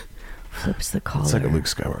 Flips the collar. It's like a Luke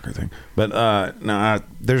Skywalker thing. But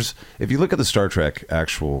there's... If you look at the Star Trek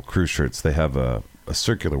actual crew shirts, they have a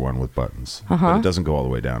circular one with buttons. But it doesn't go all the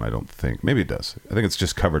way down, I don't think. Maybe it does. I think it's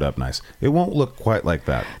just covered up nice. It won't look quite like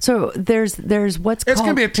that. So there's what's It's called...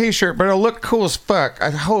 gonna be a t-shirt, but it'll look cool as fuck.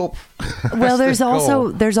 I hope. Well, there's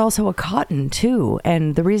also a cotton too,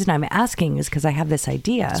 and the reason I'm asking is because I have this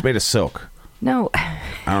idea. It's made of silk. No, I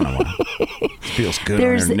don't know why. It feels good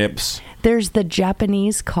on your nips. There's the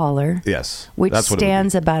Japanese collar. Yes, which that's what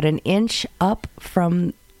stands about an inch up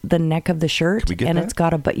from the neck of the shirt. Can we get and that? It's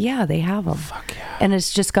got yeah, they have them. Fuck yeah. And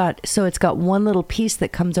it's got one little piece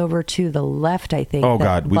that comes over to the left, I think. Oh that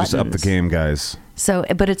God, we just upped the buttons. game, guys. So,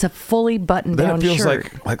 but it's a fully buttoned Then down it feels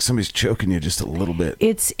shirt. like somebody's choking you just a little bit.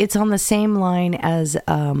 It's on the same line as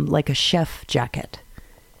like a chef jacket.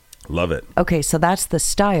 Love it. Okay, so that's the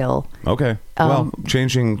style. Okay. Well,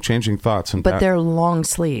 changing thoughts and But they're long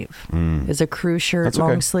sleeve. Is a crew shirt That's okay.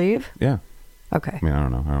 long sleeve? Yeah. Okay. I mean, I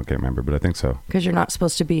don't know. I can't remember, but I think so. Because you're not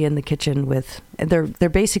supposed to be in the kitchen with... They're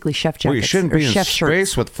basically chef jackets. Well, you shouldn't or be in chef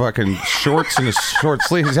space shirts. with fucking shorts and short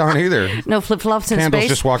sleeves on either. No flip-flops in Candle's space.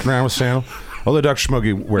 just walking around with sandals. Although Dr.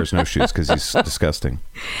 Schmoggy wears no shoes because he's disgusting.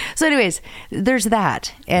 So anyways, there's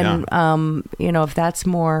that. And, if that's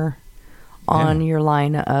more on your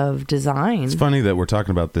line of design... It's funny that we're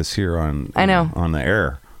talking about this here on the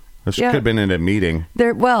air. This could have been in a meeting.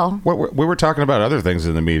 We were talking about other things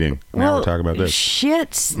in the meeting. Now we're talking about this.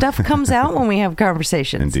 Shit, stuff comes out when we have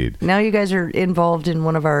conversations. Indeed. Now you guys are involved in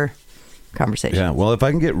one of our conversations. Yeah, well, if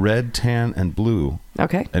I can get red, tan, and blue.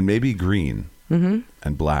 Okay. And maybe green. And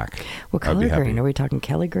black. What I'd color be happy. green? Are we talking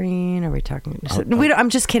Kelly green? Are we talking... I'm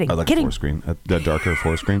just kidding. I like kidding. forest green. The darker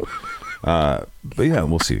forest green. But yeah,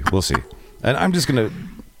 we'll see. And I'm just going to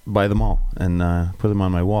buy them all and put them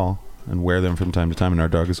on my wall and wear them from time to time, and our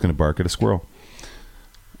dog is going to bark at a squirrel.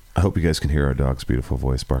 I hope you guys can hear our dog's beautiful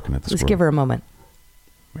voice barking at the squirrel. Let's give her a moment.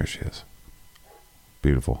 There she is.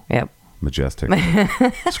 Beautiful. Yep. Majestic.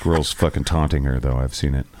 Squirrel's fucking taunting her, though. I've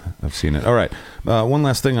seen it. All right. One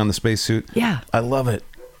last thing on the spacesuit. Yeah. I love it.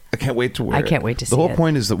 I can't wait to wear it. I can't wait to see it. The whole it.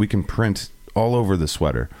 point is that we can print all over the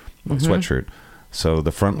sweatshirt. So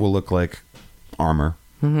the front will look like armor.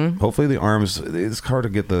 Hopefully the arms, it's hard to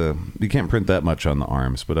get you can't print that much on the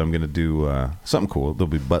arms, but I'm going to do something cool. There'll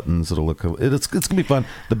be buttons. It'll look, it's going to be fun.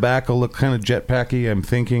 The back will look kind of jetpacky, I'm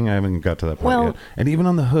thinking. I haven't got to that point yet. And even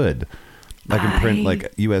on the hood, I can print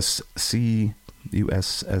like USSC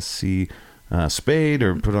Spade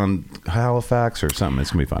or put on Halifax or something.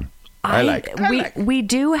 It's going to be fun. We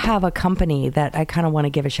do have a company that I kind of want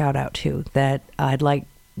to give a shout out to that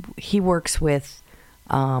he works with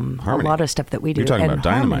a lot of stuff that we do. You're talking about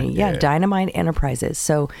Dynamite. Harmony. Yeah, Dynamite Enterprises.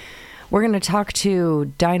 So we're going to talk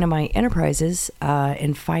to Dynamite Enterprises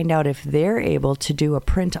and find out if they're able to do a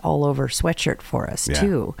print all over sweatshirt for us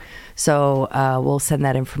too. So we'll send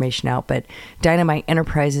that information out. But Dynamite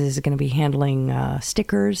Enterprises is going to be handling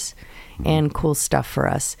stickers and cool stuff for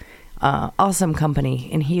us. Awesome company,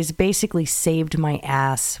 and he's basically saved my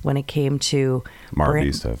ass when it came to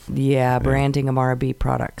Marabee stuff. Yeah, branding of Marabee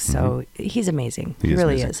products. So he's amazing. He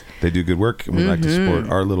really amazing. is. They do good work, and we like to support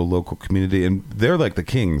our little local community, and they're like the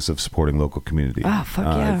kings of supporting local community. Oh, fuck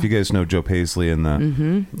yeah. If you guys know Joe Paisley and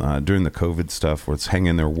during the COVID stuff, where it's Hang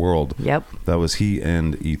in Their World, that was he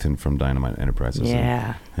and Ethan from Dynamite Enterprises.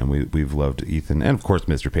 Yeah. And we've loved Ethan, and of course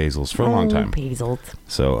Mr. Paisels for a long time. Paisels.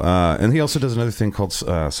 So, and he also does another thing called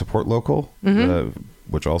Support Local,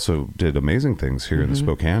 which also did amazing things here in the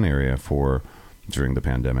Spokane area during the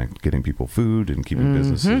pandemic, getting people food and keeping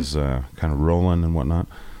businesses kind of rolling and whatnot.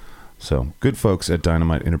 So, good folks at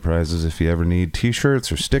Dynamite Enterprises. If you ever need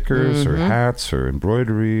T-shirts or stickers or hats or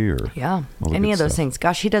embroidery or any of those things.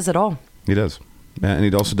 Gosh, he does it all. He does. And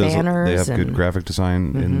he also does. They have good graphic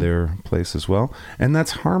design in their place as well, and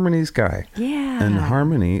that's Harmony's guy. Yeah. And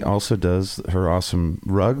Harmony also does her awesome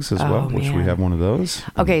rugs as well, which we have one of those.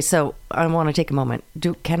 Okay, so I want to take a moment.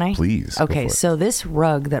 Can I? Please. Okay, so this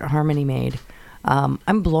rug that Harmony made,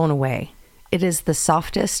 I'm blown away. It is the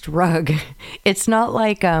softest rug. It's not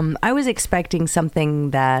like I was expecting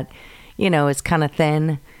something that, is kind of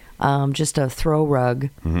thin. Just a throw rug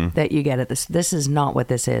that you get at this. This is not what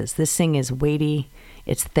this is. This thing is weighty.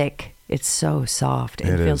 It's thick. It's so soft.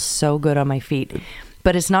 It feels so good on my feet.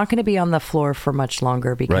 But it's not going to be on the floor for much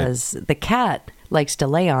longer because the cat likes to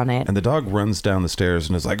lay on it. And the dog runs down the stairs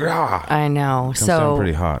and is like, ah! I know. Comes down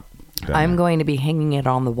pretty hot. down I'm there. going to be hanging it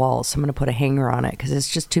on the wall, so I'm going to put a hanger on it because it's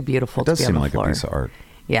just too beautiful It does to be seem on the like floor. a piece of art.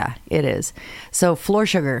 Yeah, it is. So Floor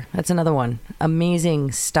Sugar, that's another one.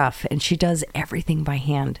 Amazing stuff. And she does everything by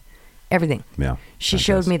hand. Everything. Yeah. She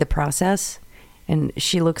showed me the process, and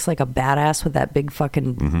she looks like a badass with that big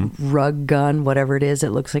fucking rug gun, whatever it is. It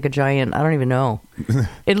looks like a giant, I don't even know.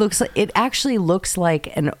 It actually looks like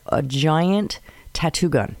a giant tattoo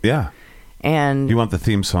gun. Yeah. And You want the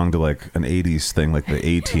theme song to like an 80s thing, like the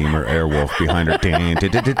A-Team or Airwolf behind her.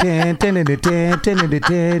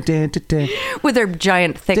 with her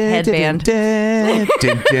giant thick headband.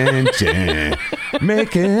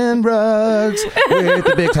 Making rugs with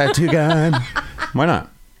a big tattoo gun. Why not?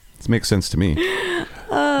 It makes sense to me.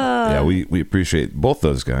 Yeah, we appreciate both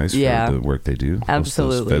those guys Yeah. for the work they do. Both those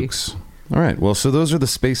Absolutely. folks. All right. Well, so those are the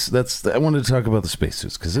space. I wanted to talk about the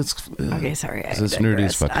spacesuits because it's Okay, sorry. I it's nerdy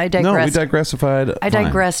as digressed. fuck. I No, we digressed. digressified. I Fine.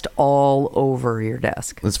 digressed all over your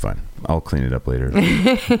desk. That's fine. I'll clean it up later.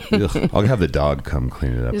 Ugh. I'll have the dog come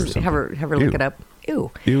clean it up or Just something. have her look Ew. it up.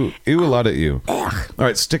 Ew. Ew, a lot of you. All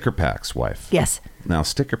right, sticker packs, wife. Yes. Now,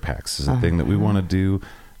 sticker packs is a thing that we want to do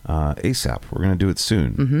ASAP. We're going to do it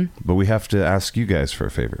soon. But we have to ask you guys for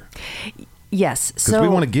a favor. Yes. Because So we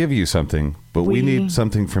want to give you something, but we need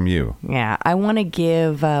something from you. Yeah, I want to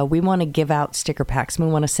give. We want to give out sticker packs. We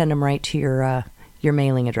want to send them right to your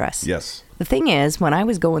mailing address. Yes. The thing is, when I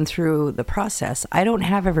was going through the process, I don't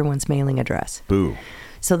have everyone's mailing address. Boo.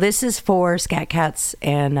 So this is for Scat Cats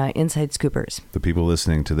and Inside Scoopers. The people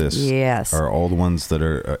listening to this Yes. are all the ones that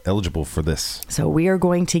are eligible for this. So we are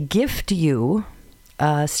going to gift you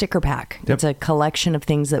a sticker pack. Yep. It's a collection of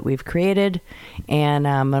things that we've created, and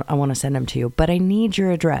I want to send them to you. But I need your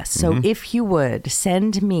address. So if you would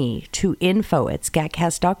send me to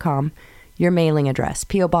info@scatcast.com, your mailing address,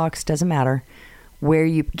 P.O. Box, doesn't matter, where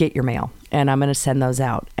you get your mail. And I'm going to send those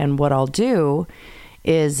out. And what I'll do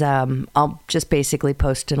is I'll just basically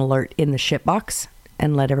post an alert in the ship box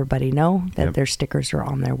and let everybody know that their stickers are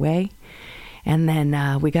on their way. And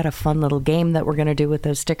then we got a fun little game that we're going to do with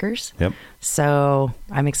those stickers. Yep. So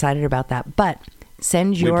I'm excited about that. But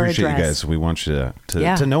send your we appreciate address. you guys. We want you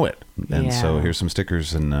Yeah. to know it. And Yeah. so here's some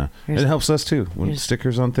stickers, and it Here's- helps us too. When here's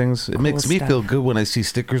stickers on things, it makes me stuff. feel good when I see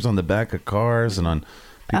stickers on the back of cars and on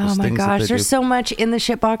people's Oh my things that gosh, they there's do. so much in the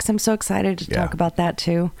ship box. I'm so excited to Yeah. talk about that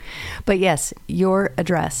too. But yes, your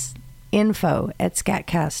address,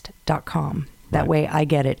 info@scatcast.com. That Right. way I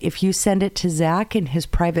get it. If you send it to Zach in his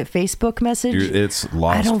private Facebook message, It's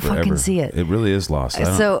lost I don't forever. fucking see it. It really is lost. I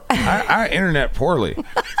don't- So I internet poorly.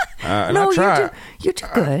 And no, I try. you do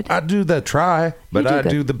good. I do the try, but You do I good.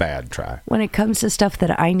 do the bad try. When it comes to stuff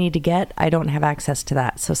that I need to get, I don't have access to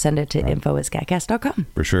that. So send it to info@scatcast.com.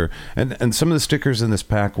 For sure. And some of the stickers in this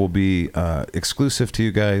pack will be exclusive to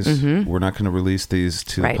you guys. We're not going to release these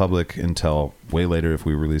to Right. the public until way later if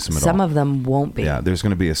we release them at Some all. of them won't be. Yeah, there's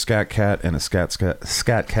going to be a Scat Cat and a Scat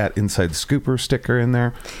Cat Inside Scooper sticker in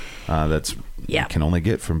there. That's Yeah. you can only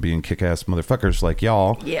get from being kick-ass motherfuckers like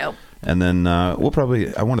y'all. Yep. And then we'll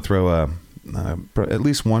probably, I want to throw at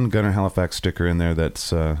least one Gunner Halifax sticker in there that's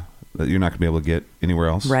that you're not going to be able to get anywhere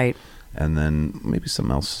else. Right. And then maybe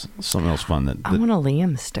something else fun that I want a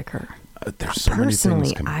Liam sticker. there's so many things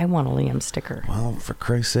Personally, coming. I want a Liam sticker. Well, for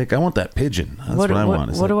Christ's sake, I want that pigeon. That's what I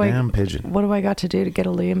want. Is that damn pigeon. What do I got to do to get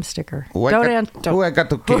a Liam sticker? Who I got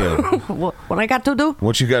to kill? What I got to do?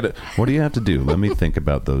 What do you have to do? Let me think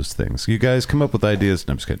about those things. You guys come up with ideas.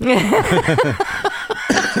 No, I'm just kidding.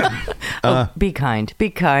 Be kind. Be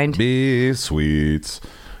kind. Be sweet.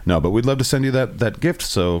 No, but we'd love to send you that gift.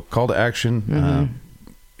 So call to action.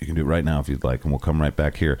 You can do it right now if you'd like, and we'll come right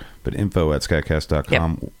back here. But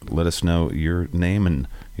info@scatcast.com. Let us know your name and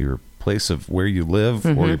your place of where you live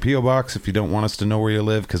or your P.O. box if you don't want us to know where you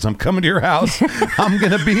live, because I'm coming to your house. I'm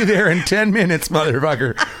going to be there in 10 minutes,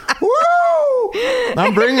 motherfucker. Woo!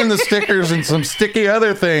 I'm bringing the stickers and some sticky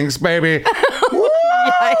other things, baby. Woo!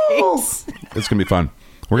 Yikes. It's going to be fun.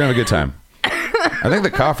 We're going to have a good time. I think the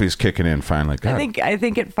coffee's kicking in finally. God, I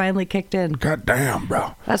think it finally kicked in. God damn,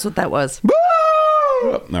 bro. That's what that was.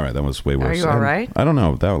 All right, that was way worse. you all right? I don't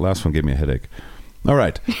know. That last one gave me a headache. All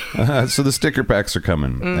right. So the sticker packs are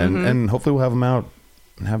coming, and hopefully we'll have them out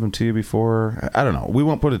and have them to you before. I don't know. We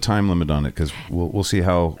won't put a time limit on it because we'll see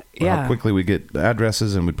how quickly we get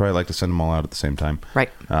addresses, and we'd probably like to send them all out at the same time. Right.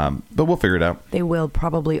 But we'll figure it out. They will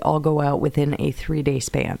probably all go out within a 3-day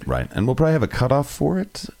span. Right. And we'll probably have a cutoff for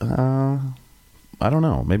it. I don't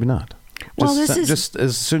know. Maybe not. Well, Just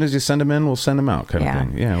as soon as you send them in, we'll send them out kind of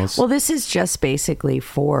thing. Yeah. Well, this is just basically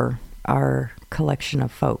for our collection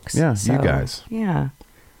of folks. Yeah, So, you guys. Yeah.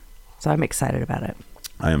 So I'm excited about it.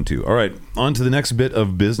 I am too. All right, on to the next bit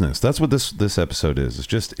of business. That's what this episode is. It's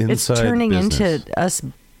just inside It's turning business. into us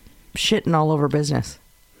shitting all over business.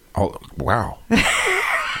 Oh, wow.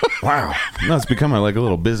 Wow. No, it's become like a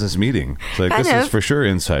little business meeting. It's like, this is for sure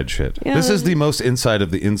inside shit. Yeah, this is the most inside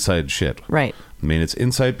of the inside shit. Right. I mean, it's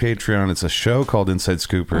inside Patreon. It's a show called Inside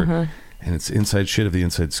Scooper. And it's inside shit of the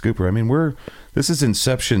Inside Scooper. I mean, this is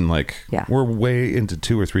Inception. Like, we're way into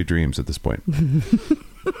 2 or 3 dreams at this point.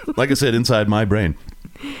 Like I said, inside my brain.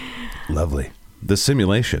 Lovely. The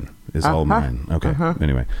simulation is all mine. Okay.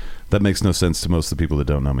 Anyway, that makes no sense to most of the people that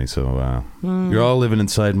don't know me. So you're all living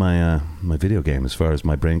inside my my video game, as far as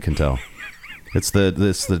my brain can tell. It's the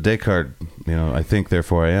Descartes. I think,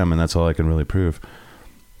 therefore I am, and that's all I can really prove.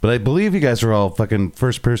 But I believe you guys are all fucking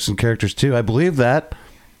first-person characters too. I believe that,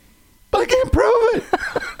 but I can't prove it.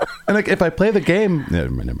 And like, if I play the game, never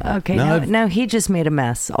mind. Okay. Now he just made a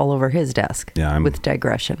mess all over his desk. Yeah, with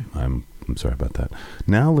digression. I'm sorry about that.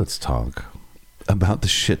 Now let's talk about the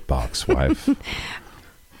shitbox wife.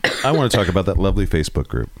 I want to talk about that lovely Facebook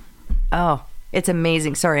group. Oh, it's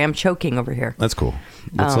amazing. Sorry, I'm choking over here. That's cool.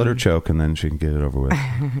 Let's let her choke, and then she can get it over with.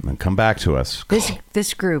 And then come back to us.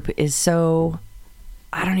 This group is so,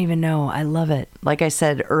 I don't even know. I love it. Like I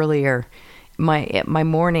said earlier, my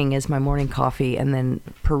morning is my morning coffee, and then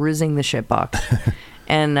perusing the shitbox.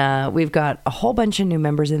 And we've got a whole bunch of new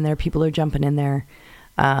members in there. People are jumping in there.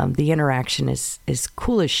 The interaction is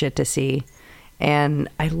cool as shit to see. And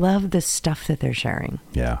I love the stuff that they're sharing.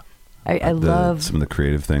 Yeah. I love some of the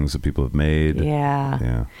creative things that people have made.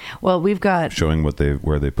 Yeah. Well, we've got showing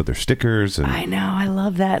where they put their stickers. And I know. I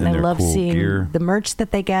love that. And I love cool seeing gear. The merch that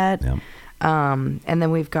they get. Yeah. And then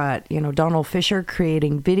we've got, Donald Fisher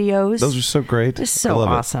creating videos. Those are so great. It's so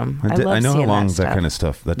awesome. I know how long that kind of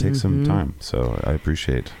stuff, that takes some time. So I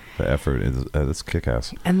appreciate the effort. It's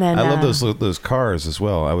kick-ass. And then I love those cars as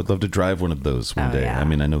well. I would love to drive one of those one day. Yeah. I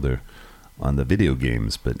mean, I know they're on the video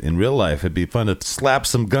games, but in real life, it'd be fun to slap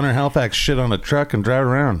some Gunnar Halifax shit on a truck and drive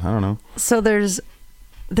around. I don't know. So there's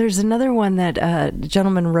another one that a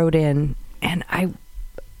gentleman wrote in, and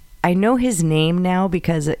I know his name now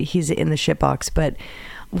because he's in the shitbox, but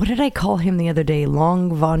what did I call him the other day?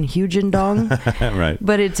 Long von Hugendong? Right.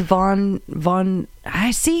 But it's von I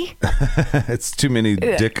see. It's too many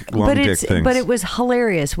long dick things. But it was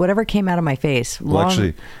hilarious. Whatever came out of my face.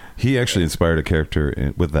 Well, he actually inspired a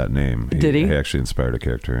character with that name. Did he? He actually inspired a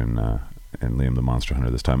character in Liam the Monster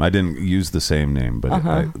Hunter this time. I didn't use the same name, but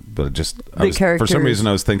for some reason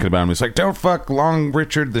I was thinking about him. It's like, don't fuck Long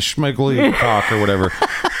Richard the Schmiggly cock or whatever.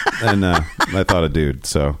 And I thought a dude,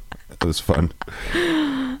 so it was fun.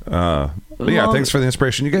 But yeah, thanks for the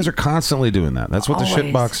inspiration. You guys are constantly doing that. That's what the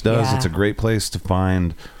shitbox does. Yeah. It's a great place to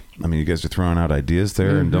find. I mean, you guys are throwing out ideas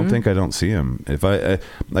there, and don't think I don't see them. If I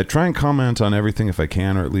try and comment on everything if I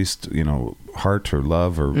can, or at least heart or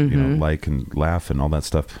love or like and laugh and all that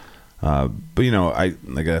stuff. But I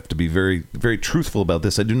have to be very, very truthful about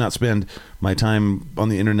this. I do not spend my time on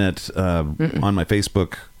the internet on my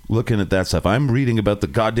Facebook looking at that stuff. I'm reading about the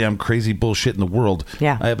goddamn crazy bullshit in the world.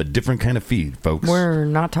 Yeah, I have a different kind of feed, folks. We're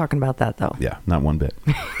not talking about that though. Yeah, not one bit.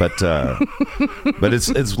 But but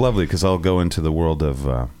it's lovely because I'll go into the world of.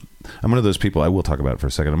 I'm one of those people. I will talk about it for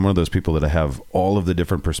a second. I'm one of those people that I have all of the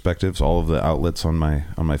different perspectives, all of the outlets on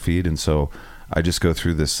my feed, and so I just go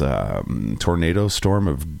through this tornado storm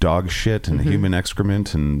of dog shit and human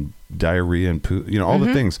excrement and diarrhea and poo, all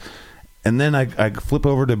the things. And then I flip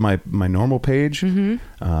over to my normal page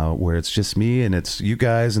where it's just me and it's you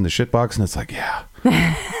guys and the shitbox, and it's like, yeah,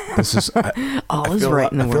 this is all is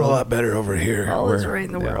right in the world. I feel a lot better over here. All is right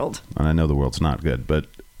in the world. And I know the world's not good, but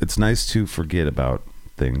it's nice to forget about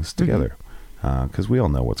things together because we all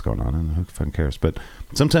know what's going on and who fucking cares. But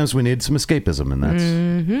sometimes we need some escapism, and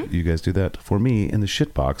that's you guys do that for me in the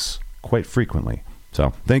shitbox quite frequently.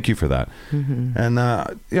 So thank you for that. And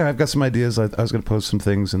I've got some ideas. I was going to post some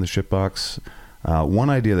things in the shitbox.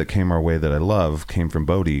 One idea that came our way that I love came from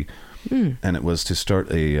Bodhi, and it was to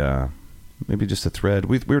start maybe just a thread.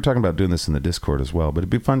 We were talking about doing this in the Discord as well, but it'd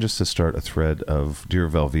be fun just to start a thread of Dear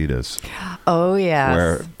Velveeta's. Oh yeah,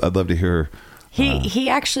 where I'd love to hear. He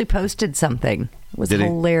actually posted something. It was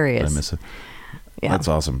hilarious. Did I miss it? Yeah. That's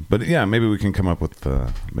awesome. But yeah, maybe we can come up with,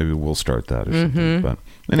 maybe we'll start that or something. But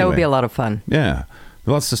anyway, that would be a lot of fun. Yeah.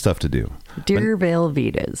 Lots of stuff to do. Dear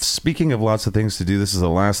Velveeta's. Speaking of lots of things to do, this is the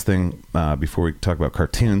last thing before we talk about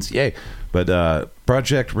cartoons. Yay. But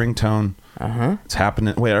Project Ringtone. It's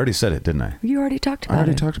happening. Wait, I already said it, didn't I? You already talked about it. I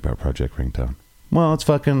already talked about Project Ringtone. Well, it's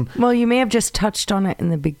fucking... Well, you may have just touched on it in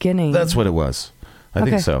the beginning. That's what it was. I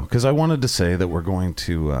think so. Because I wanted to say that we're going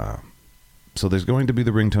to... so there's going to be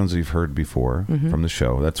the ringtones that you've heard before from the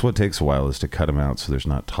show. That's what takes a while, is to cut them out so there's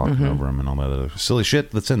not talking over them and all that other silly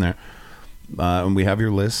shit that's in there. And we have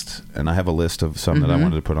your list, and I have a list of some that I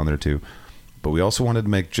wanted to put on there too. But we also wanted to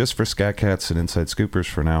make, just for Scat Cats and Inside Scoopers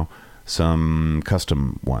for now, some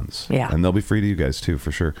custom ones. Yeah. And they'll be free to you guys too,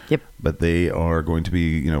 for sure. Yep. But they are going to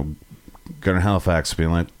be, going to Halifax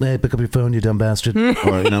being like, hey, pick up your phone, you dumb bastard. Or,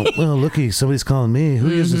 well, looky, somebody's calling me. Who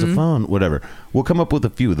uses a phone? Whatever. We'll come up with a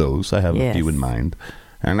few of those. I have a few in mind.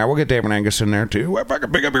 And now we'll get David Angus in there too. If I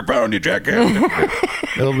can pick up your phone, you jackass.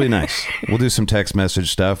 It'll be nice. We'll do some text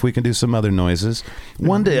message stuff. We can do some other noises.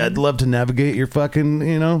 One day I'd love to navigate your fucking,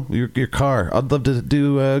 your car. I'd love to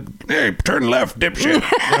do, hey, turn left, dipshit.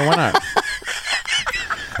 Yeah, why not?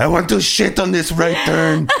 I want to shit on this right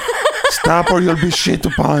turn. Stop or you'll be shit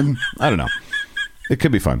upon. I don't know. It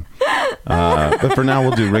could be fun. But for now,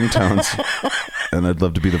 we'll do ringtones. And I'd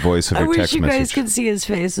love to be the voice of your text message. I wish you guys could see his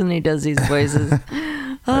face when he does these voices.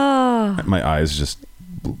 Oh. My eyes just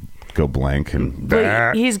go blank. And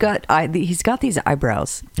he's got these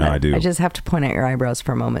eyebrows. No, I do. I just have to point out your eyebrows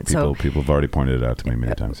for a moment. People have already pointed it out to me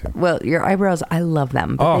many times. Yeah. Well, your eyebrows, I love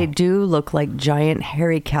them. But they do look like giant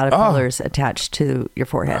hairy caterpillars attached to your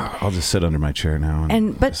forehead. I'll just sit under my chair now.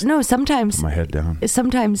 But no, sometimes put my head down.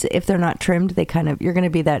 Sometimes if they're not trimmed, they you're going to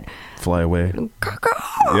be that fly away.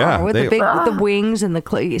 Yeah, with the wings and the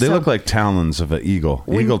clay. They look like talons of an eagle.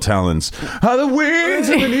 Eagle talons. The wings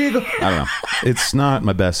of an eagle. I don't know. It's not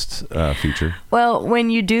my best feature. Well,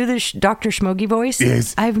 when you do the Dr. Schmoggy voice,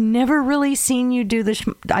 yes. I've never really seen you do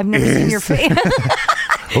the. I've never seen your face.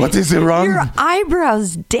 What is it wrong? Your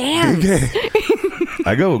eyebrows dance.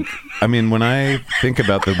 When I think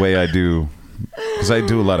about the way I do, because I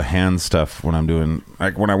do a lot of hand stuff when I'm doing,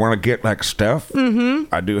 like when I want to get like stuff,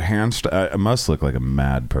 I do hand stuff. I must look like a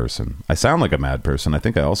mad person. I sound like a mad person. I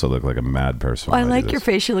think I also look like a mad person. I like your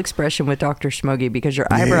facial expression with Dr. Schmoggy because your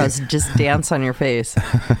eyebrows just dance on your face.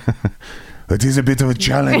 It is a bit of a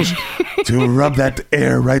challenge to rub that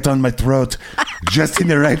air right on my throat, just in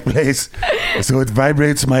the right place, so it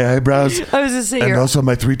vibrates my eyebrows. I was just saying, and also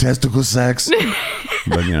my 3 testicle sacs.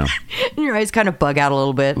 But your eyes kind of bug out a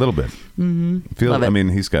little bit. A little bit. Mm-hmm. Love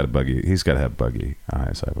it. He's got to have buggy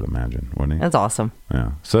eyes, I would imagine, wouldn't he? That's awesome.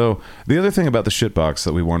 Yeah. So the other thing about the shitbox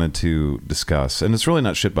that we wanted to discuss, and it's really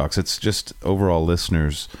not shitbox, it's just overall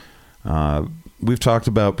listeners. We've talked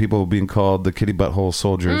about people being called the kitty butthole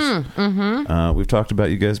soldiers. We've talked about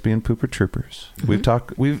you guys being pooper troopers.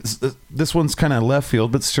 This one's kind of left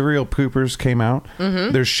field, but serial poopers came out.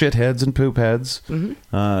 There's shitheads and poop heads.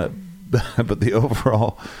 But the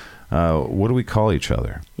overall, what do we call each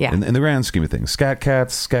other? Yeah. In the grand scheme of things, Scat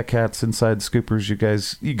Cats, Inside Scoopers.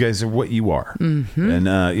 You guys are what you are.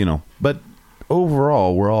 And but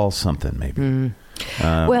overall, we're all something maybe.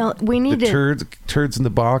 Well, we need the turds in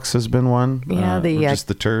the box has been one. Yeah, just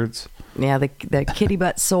the turds. Yeah, the kitty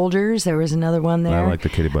butt soldiers. There was another one there. I like the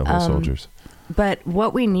kitty butthole soldiers. But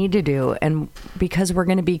what we need to do, and because we're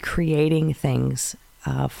going to be creating things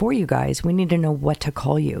for you guys, we need to know what to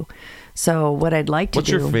call you. So what I'd like to What's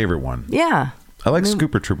do. your favorite one? Yeah. I like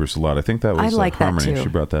Scooper Troopers a lot. I think that was like Harmony. that too. She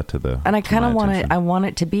brought that to the. And I kind of want it. I want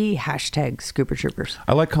it to be hashtag Scooper Troopers.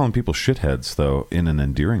 I like calling people shitheads though, in an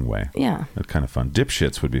endearing way. Yeah, that's kind of fun.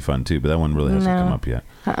 Dipshits would be fun too, but that one really hasn't come up yet.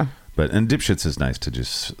 And dipshits is nice to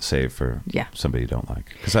just save for somebody you don't like,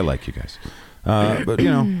 because I like you guys. But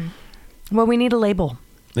well, we need a label.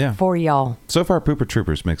 Yeah. For y'all. So far, Pooper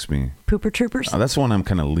Troopers makes me. Pooper Troopers? That's the one I'm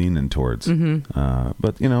kind of leaning towards. But, kitty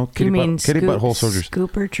butthole soldiers.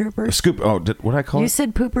 Scooper Troopers? What did I call it? You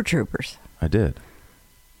said Pooper Troopers. I did.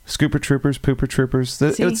 Scooper Troopers, Pooper Troopers.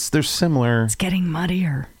 They're similar. It's getting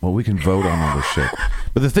muddier. Well, we can vote on all this shit.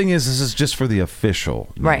 But the thing is, this is just for the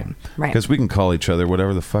official name. Right. Because we can call each other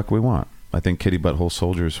whatever the fuck we want. I think kitty butthole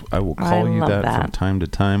soldiers, I will call you that from time to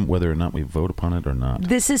time, whether or not we vote upon it or not.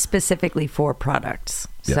 This is specifically for products.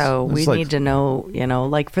 Yes. So we need to know,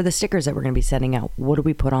 like for the stickers that we're going to be sending out, what do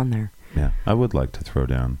we put on there? Yeah, I would like to throw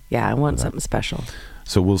down. Yeah, I want something special.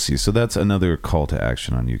 So we'll see. So that's another call to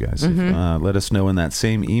action on you guys. Let us know in that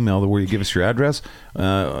same email where you give us your address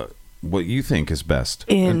what you think is best.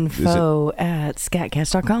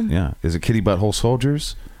 info@scatcast.com. Yeah. Is it kitty butthole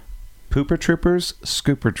soldiers? Pooper troopers,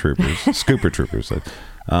 scooper troopers, scooper troopers,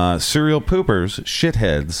 serial poopers,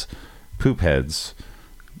 shitheads, poop heads,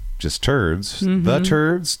 just turds, the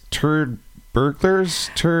turds, turd burglars,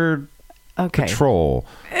 turd patrol,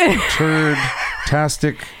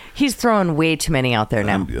 turd-tastic. He's throwing way too many out there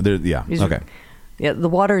now. Okay. Yeah, the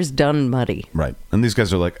water's done muddy. Right. And these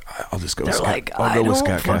guys are like, I'll just go with Scat. Like, I'll go with Scat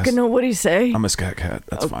Cast. I don't fucking know what he say. I'm a Scat Cat.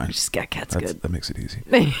 That's fine. Scat Cat's good. That makes it easy.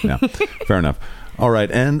 Yeah. Fair enough. All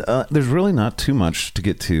right. And there's really not too much to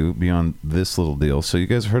get to beyond this little deal. So you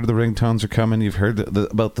guys have heard the ringtones are coming. You've heard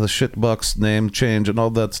about the shitbox name change and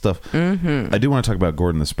all that stuff. I do want to talk about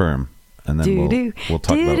Gordon the Sperm. and then we'll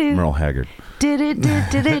talk about Merle Haggard.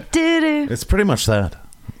 It's pretty much that.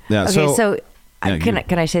 Yeah. Okay, so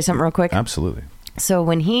can I say something real quick? Absolutely. So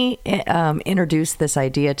when he introduced this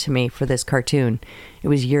idea to me for this cartoon, it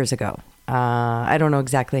was years ago. I don't know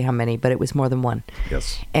exactly how many, but it was more than one.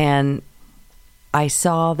 Yes. And I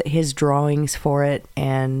saw his drawings for it,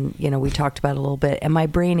 and we talked about it a little bit, and my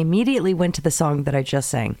brain immediately went to the song that I just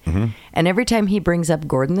sang. Mm-hmm. And every time he brings up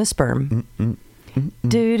Gordon the Sperm,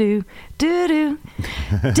 doo-doo, doo-doo,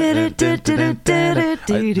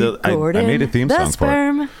 doo-doo-doo-doo-doo-doo, Gordon I made a theme the song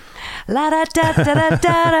Sperm. for it. La da da da da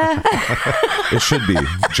da. It should be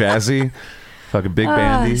jazzy, fucking big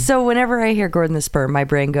bandy. So whenever I hear Gordon the Sperm, my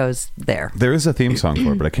brain goes there. There is a theme song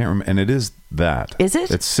for it, but I can't remember. And it is that. Is it?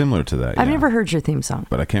 It's similar to that. I've yeah. never heard your theme song,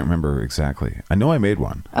 but I can't remember exactly. I know I made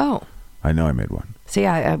one. Oh. I know I made one. See,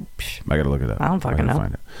 I got to look it up. I don't fucking know.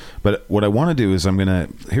 Find it. But what I want to do is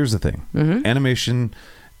here's the thing. Mm-hmm. Animation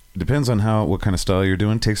depends on what kind of style you're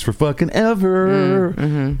doing. Takes for fucking ever.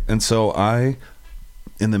 Mm-hmm. And so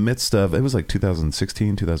in the midst of, it was like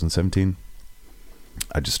 2016, 2017,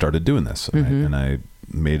 I just started doing this. And I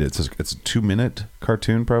made it, it's a 2-minute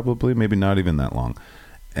cartoon probably, maybe not even that long.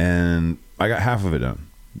 And I got half of it done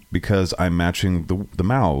because I'm matching the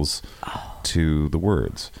mouths to the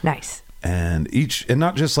words. Nice. And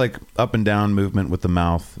not just like up and down movement with the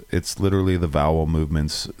mouth. It's literally the vowel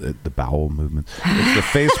movements, it's the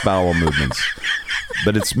face vowel movements.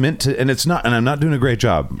 But it's meant to, and it's not, and I'm not doing a great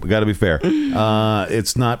job. We got to be fair.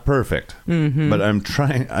 It's not perfect, but I'm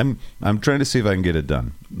trying to see if I can get it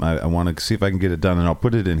done. I want to see if I can get it done, and I'll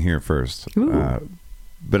put it in here first.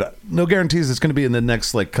 But no guarantees it's going to be in the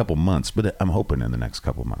next couple months, but I'm hoping in the next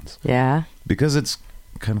couple months. Yeah. Because it's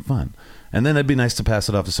kind of fun. And then it'd be nice to pass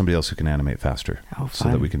it off to somebody else who can animate faster, so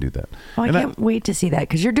that we can do that. Oh, I can't wait to see that,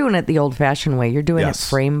 because you're doing it the old-fashioned way. You're doing it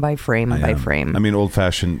frame by frame by frame. I mean,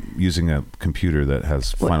 old-fashioned using a computer that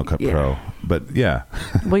has Final Cut Pro. But yeah.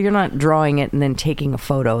 Well, you're not drawing it and then taking a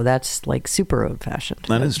photo. That's like super old-fashioned.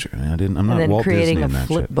 That is true. I'm not Walt Disney. And then creating a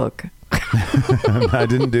flip book. I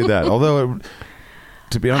didn't do that. Although,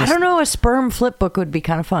 to be honest, I don't know, a sperm flip book would be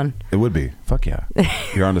kind of fun. It would be. Fuck yeah.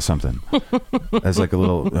 You're onto something. As like a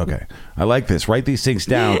little, okay. I like this. Write these things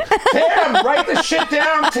down. Tim, write the shit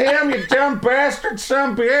down, Tim, you dumb bastard,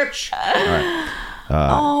 son bitch. All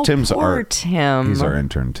right. Tim's poor Tim. He's our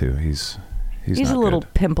intern too. He's a little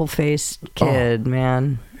pimple-faced kid,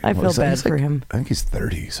 man. I feel bad for him. I think he's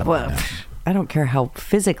 30 something. Well, I don't care how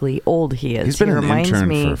physically old he is. He's been an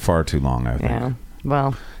intern for far too long, I think. Yeah.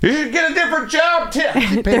 Well, you should get a different job,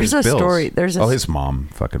 Tim. There's a story. His mom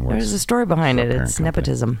fucking works. There's a story behind it. It's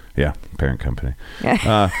nepotism. Yeah, parent company.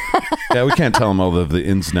 Yeah, we can't tell him all of the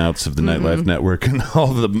ins and outs of the Nightlife Network and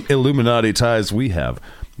all the Illuminati ties we have.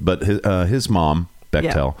 But his mom,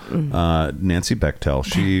 Bechtel, Nancy Bechtel,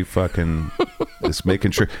 she fucking is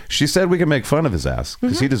making sure. She said we can make fun of his ass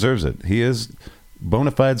because he deserves it. He is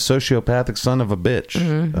bona fide sociopathic son of a bitch,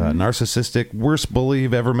 narcissistic, worst bully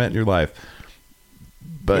you've ever met in your life.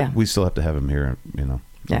 But we still have to have him here,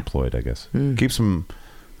 employed, I guess. Keeps him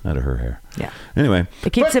out of her hair. Yeah. Anyway.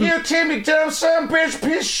 It keeps him... you, Tim, you dumb son of a bitch,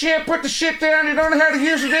 piece of shit. Put the shit down. You don't know how to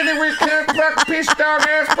use it anyway. Fuck, piece of dog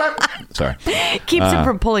ass. Fuck. Sorry. Keeps him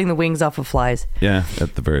from pulling the wings off of flies. Yeah,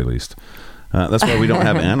 at the very least. That's why we don't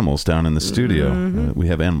have animals down in the studio. We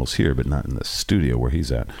have animals here, but not in the studio where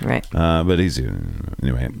he's at. Right. But he's...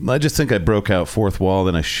 Anyway, I just think I broke out fourth wall,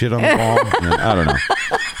 then I shit on the wall. And I don't know.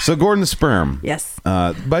 So Gordon the Sperm. Yes.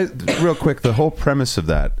 Real quick, the whole premise of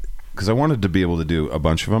that, because I wanted to be able to do a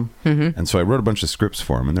bunch of them, and so I wrote a bunch of scripts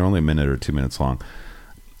for him, and they're only a minute or 2 minutes long.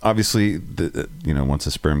 Obviously, once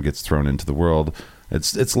a sperm gets thrown into the world,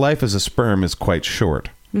 its life as a sperm is quite short.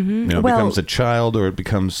 It becomes a child, or it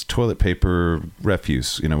becomes toilet paper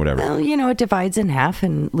refuse, whatever. Well, it divides in half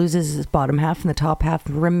and loses its bottom half, and the top half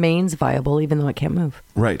remains viable even though it can't move.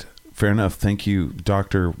 Right. Fair enough. Thank you,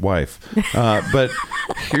 Dr. Wife. But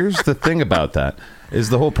here's the thing about that, is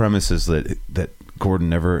the whole premise is that Gordon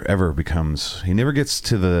never ever becomes, he never gets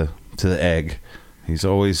to the egg. He's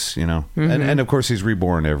always, and of course he's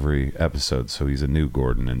reborn every episode, so he's a new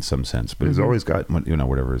Gordon in some sense, but he's always got,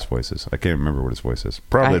 whatever his voice is. I can't remember what his voice is.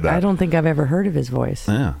 Probably that. I don't think I've ever heard of his voice.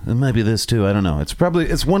 Yeah, it might be this too. I don't know.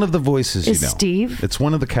 It's one of the voices, Is Steve It's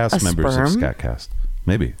one of the cast members of SKATCAST.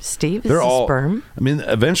 Maybe. Steve is a sperm? I mean,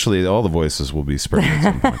 eventually all the voices will be sperm at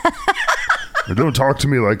some point. Don't talk to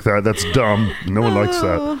me like that. That's dumb. No one likes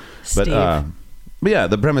that. But yeah,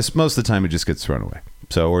 the premise, most of the time it just gets thrown away.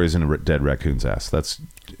 So, or he's in a dead raccoon's ass. That's,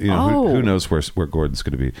 who knows where Gordon's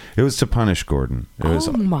going to be. It was to punish Gordon. It was,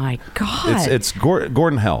 oh my God. It's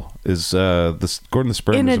Gordon Hell is Gordon the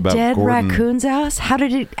Sperm in is a about dead Gordon. Raccoon's ass. How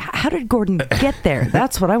did Gordon get there?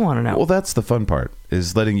 That's what I want to know. Well, that's the fun part,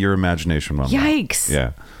 is letting your imagination run. Yikes.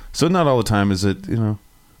 Yeah. So not all the time is it,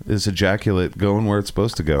 is ejaculate going where it's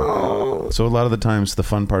supposed to go. Oh. So a lot of the times the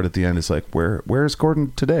fun part at the end is like, where's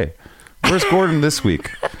Gordon today? Where's Gordon this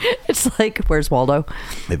week? It's like, where's Waldo?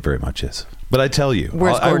 It very much is. But I tell you, I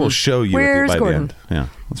Gordon? will show you Where's by Gordon? the end. Yeah,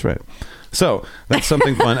 that's right. So that's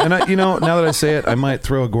something fun. And now that I say it, I might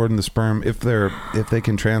throw a Gordon the Sperm if they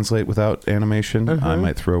can translate without animation. I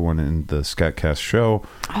might throw one in the SKATCAST show,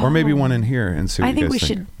 or maybe one in here and see. What I think you we guys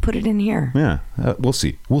should put it in here. Yeah, we'll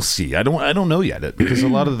see. We'll see. I don't know yet because a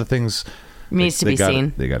lot of the things needs to be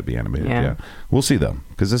seen. They got to be animated. Yeah. Yeah, we'll see though,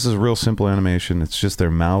 because this is real simple animation. It's just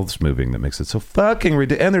their mouths moving that makes it so fucking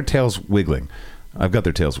ridiculous, and their tails wiggling. I've got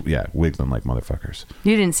their tails, wiggling like motherfuckers.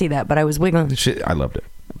 You didn't see that, but I was wiggling. Shit, I loved it.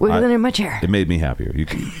 Wiggling in my chair. It made me happier.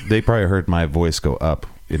 They probably heard my voice go up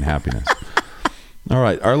in happiness. All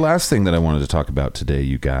right, our last thing that I wanted to talk about today,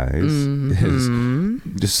 you guys, is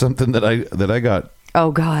just something that I got.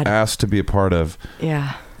 Oh God. Asked to be a part of.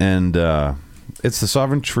 Yeah. And it's the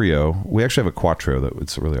Sovereign Trio. We actually have a quattro.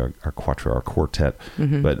 It's really our quattro, our quartet.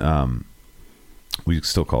 But we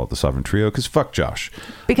still call it the Sovereign Trio because fuck Josh.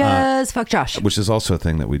 Because fuck Josh. Which is also a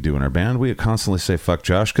thing that we do in our band. We constantly say fuck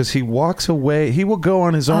Josh because he walks away. He will go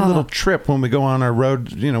on his own little trip when we go on our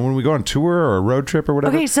road, when we go on tour or a road trip or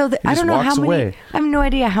whatever. Okay, so I don't know how many. I have no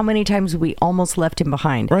idea how many times we almost left him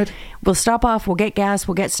behind. Right. We'll stop off, we'll get gas,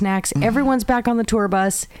 we'll get snacks. Everyone's back on the tour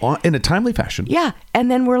bus. In a timely fashion. Yeah.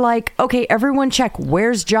 And then we're like, okay, everyone check.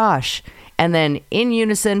 Where's Josh? And then in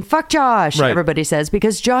unison, fuck Josh, everybody says,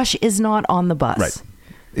 because Josh is not on the bus. Right.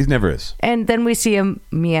 He never is. And then we see him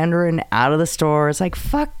meandering out of the store. It's like,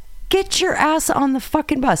 fuck, get your ass on the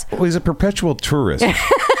fucking bus. Well, he's a perpetual tourist.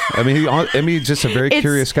 He's just a very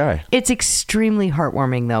curious guy. It's extremely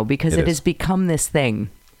heartwarming, though, because it has become this thing.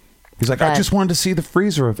 He's like, I just wanted to see the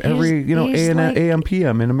freezer of every, AM,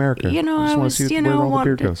 PM in America. I want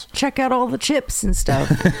to check out all the chips and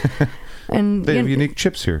stuff. And they have unique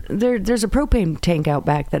chips here. There's a propane tank out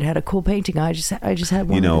back that had a cool painting. I just had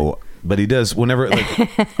one. But he does whenever.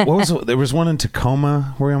 There was one in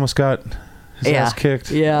Tacoma where he almost got his ass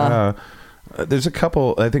kicked. Yeah. There's a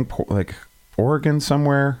couple. I think like Oregon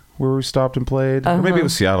somewhere where we stopped and played. Or maybe it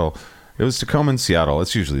was Seattle. It was Tacoma and Seattle.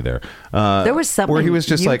 It's usually there. There was something where he was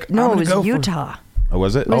just like, no, it was Utah. Oh,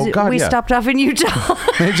 was it? We stopped off in Utah.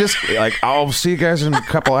 They just like, I'll see you guys in a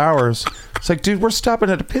couple hours. It's like, dude, we're stopping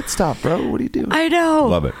at a pit stop, bro. What are you doing? I know.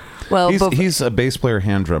 Love it. Well, he's a bass player,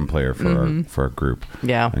 hand drum player for our group.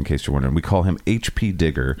 Yeah. In case you're wondering, we call him HP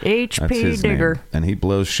Digger. That's his Digger. Name. And he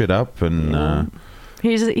blows shit up, and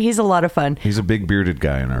he's a lot of fun. He's a big bearded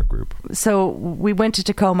guy in our group. So we went to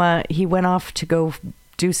Tacoma. He went off to go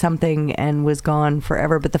do something and was gone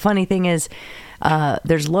forever. But the funny thing is,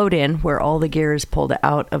 there's load in where all the gear is pulled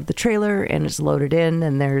out of the trailer and is loaded in,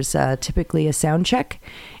 and there's typically a sound check,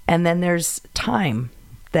 and then there's time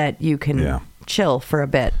that you can chill for a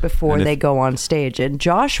bit before they go on stage. And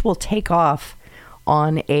Josh will take off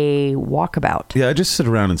on a walkabout. Yeah, I just sit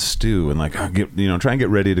around and stew and like try and get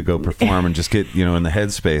ready to go perform and just get in the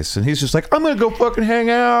headspace. And he's just like, I'm gonna go fucking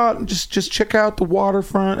hang out and just check out the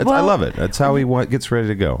waterfront. I love it. That's how he gets ready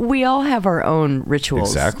to go. We all have our own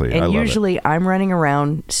rituals. Exactly. And usually I'm running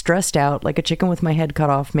around stressed out like a chicken with my head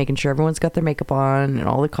cut off, making sure everyone's got their makeup on and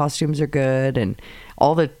all the costumes are good and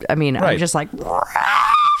all the. I'm just like.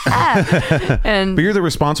 But you're the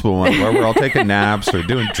responsible one where we're all taking naps or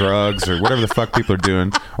doing drugs or whatever the fuck people are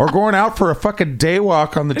doing, or going out for a fucking day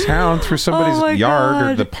walk on the town through somebody's yard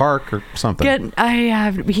or the park or something.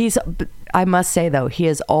 I must say though, he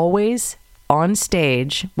is always on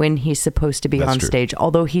stage when he's supposed to be on stage,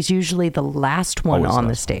 although he's usually the last one on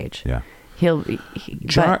the stage. Yeah.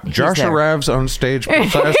 Josh arrives on stage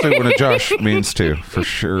precisely when a Josh means to, for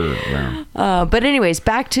sure. Yeah. But anyways,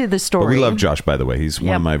 back to the story. But we love Josh, by the way. He's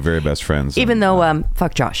one of my very best friends. Even though,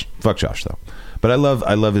 fuck Josh. Fuck Josh, though. But I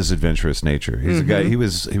love his adventurous nature. He's a guy. He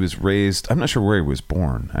was raised. I'm not sure where he was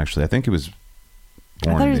born. Actually, I think he was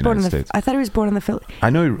born in the United States. I thought he was born in the Philippines. I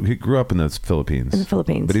know he grew up in the Philippines. In the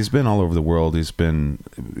Philippines. But he's been all over the world. He was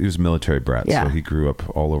a military brat, so he grew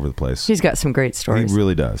up all over the place. He's got some great stories. He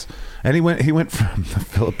really does. And he went from the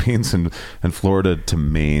Philippines and Florida to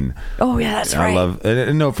Maine. Oh, yeah, that's right. I love,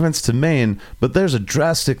 and no offense to Maine, but there's a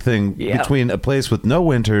drastic thing between a place with no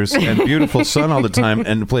winters and beautiful sun all the time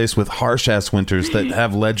and a place with harsh-ass winters that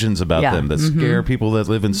have legends about them that scare people that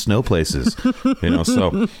live in snow places.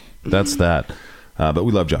 So that's that. But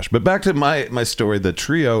we love Josh. But back to my story. The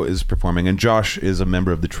trio is performing, and Josh is a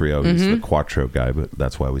member of the trio. He's the Quattro guy, but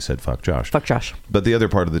that's why we said fuck Josh. Fuck Josh. But the other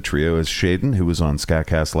part of the trio is Shaden, who was on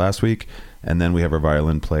SKATCAST last week. And then we have our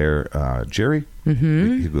violin player, Jerry.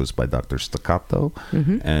 He goes by Dr. Staccato.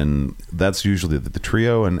 And that's usually the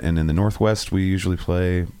trio. And in the Northwest, we usually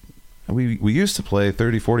play... We used to play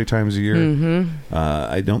 30, 40 times a year.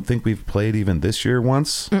 I don't think we've played even this year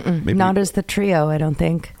once. Maybe, not as the trio, I don't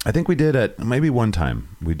think. I think we did at maybe one time.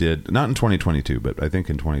 We did, not in 2022, but I think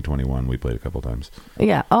in 2021 we played a couple times.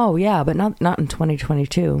 Yeah. Oh, yeah, but not in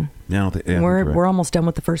 2022. Yeah, I don't think, yeah, we're almost done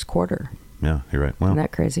with the first quarter. Yeah, you're right. Well, Isn't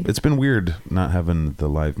that crazy? It's been weird not having the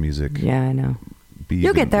live music. Yeah, I know.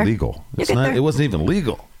 You'll get there. Legal. You'll get there. It wasn't even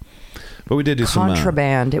legal. But we did do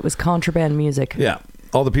contraband. It was contraband music. Yeah.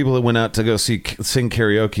 All the people that went out to go sing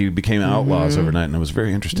karaoke became outlaws overnight, and it was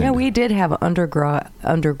very interesting. Yeah, we did have underground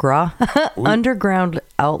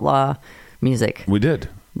outlaw music. We did.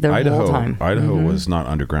 Whole time. Idaho was not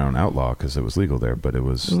underground outlaw because it was legal there, but it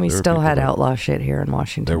was. We still had outlaw shit here in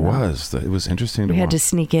Washington. There was. It was interesting to watch. We had to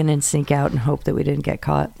sneak in and sneak out and hope that we didn't get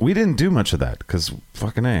caught. We didn't do much of that because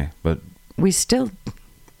fucking A, but. We still.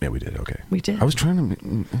 Yeah, we did. Okay. We did. I was trying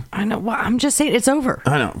to. I know. Well, I'm just saying it's over.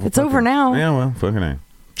 I know. It's over now. Yeah, well, fucking A.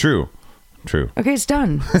 True. Okay, it's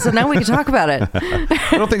done. So now we can talk about it.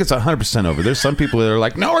 I don't think it's 100% over. There's some people that are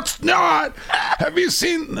like, no, it's not. Have you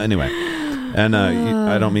seen? Anyway. And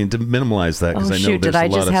I don't mean to minimize that because I know there's a lot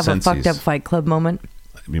of did I just have sensies. a fucked up Fight Club moment?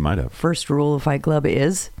 You might have. First rule of Fight Club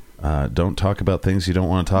is? Don't talk about things you don't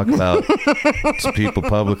want to talk about to people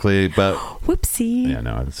publicly. But whoopsie. Yeah,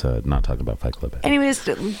 no, it's not talking about Fight Club. Anyways,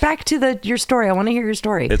 back to your story. I want to hear your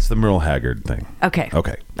story. It's the Merle Haggard thing. Okay.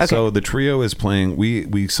 So the trio is playing.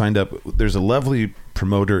 We signed up. There's a lovely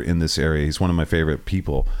promoter in this area. He's one of my favorite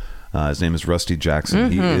people. His name is Rusty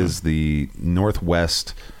Jackson. He is the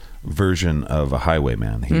Northwest version of a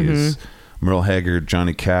highwayman. He is Merle Haggard,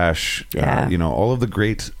 Johnny Cash, all of the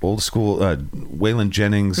great old school, Waylon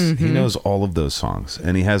Jennings. He knows all of those songs,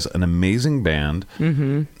 and he has an amazing band.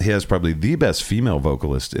 He has probably the best female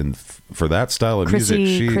vocalist for that style of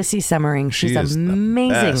music. Chrissy Summering. She's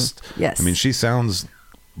amazing. Yes. I mean, she sounds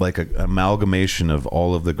like an amalgamation of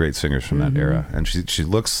all of the great singers from that era, and she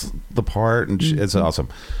looks the part, and it's awesome.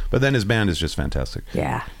 But then his band is just fantastic.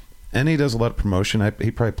 Yeah. And he does a lot of promotion. He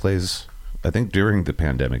probably plays... I think during the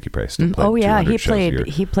pandemic, he probably still played. Oh yeah, he played.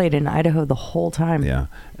 played in Idaho the whole time. Yeah,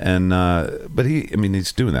 and but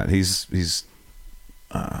he's doing that. He's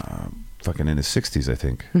fucking in his 60s, I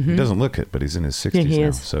think. He doesn't look it, but he's in his 60s now,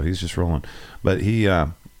 so he's just rolling. But he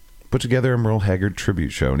put together a Merle Haggard tribute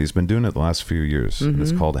show, and he's been doing it the last few years. And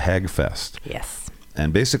it's called Hagfest. Yes.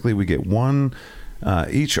 And basically, we get one.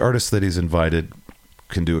 Each artist that he's invited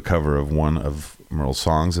can do a cover of one of Merle's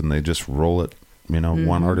songs, and they just roll it.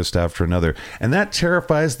 One artist after another. And that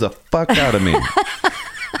terrifies the fuck out of me.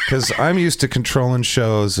 Because I'm used to controlling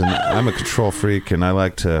shows, and I'm a control freak, and I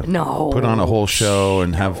like to put on a whole show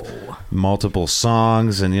and have multiple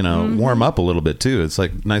songs and, warm up a little bit, too. It's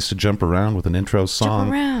like nice to jump around with an intro song.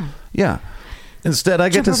 Jump around. Yeah. Instead, I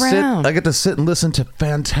get to sit and listen to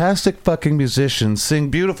fantastic fucking musicians sing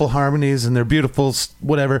beautiful harmonies and their beautiful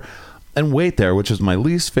whatever, and wait there, which is my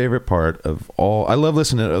least favorite part of all. I love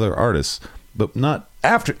listening to other artists. But not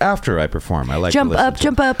after I perform. I like jump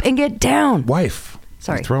up, and get down. Wife,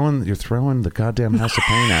 sorry, you're throwing the goddamn House of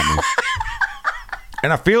Pain at me,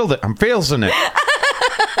 and I feel that I'm feeling it.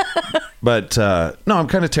 But no, I'm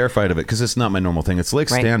kind of terrified of it because it's not my normal thing. It's like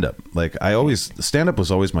stand up. Like stand up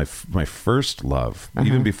was always my first love,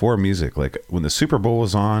 even before music. Like when the Super Bowl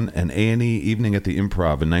was on and A&E Evening at the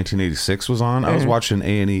Improv in 1986 was on, I was watching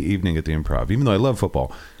A&E Evening at the Improv. Even though I love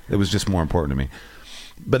football, it was just more important to me.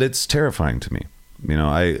 But it's terrifying to me.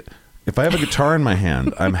 If I have a guitar in my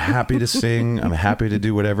hand, I'm happy to sing. I'm happy to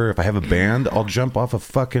do whatever. If I have a band, I'll jump off a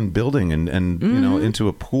fucking building and into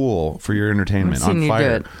a pool for your entertainment on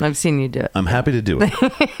fire. I've seen you do it. I'm happy to do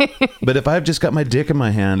it. But if I've just got my dick in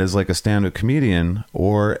my hand as like a stand-up comedian,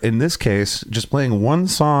 or in this case, just playing one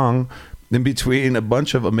song in between a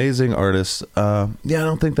bunch of amazing artists, I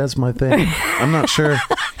don't think that's my thing. I'm not sure.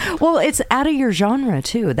 Well, it's out of your genre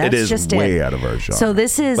too. That's it is just way out of our genre. So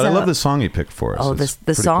this is. But I love the song you picked for us. Oh,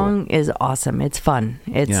 the song is awesome. It's fun.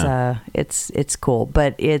 It's cool,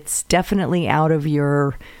 but it's definitely out of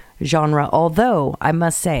your genre. Although I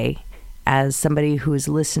must say, as somebody who's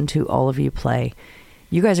listened to all of you play,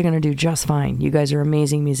 you guys are going to do just fine. You guys are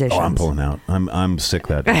amazing musicians. Oh, I'm pulling out. I'm sick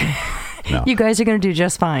that day. No. You guys are going to do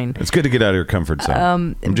just fine. It's good to get out of your comfort zone.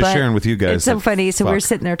 I'm just But sharing with you guys. It's so that, funny. So we were fuck.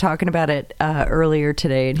 sitting there talking about it earlier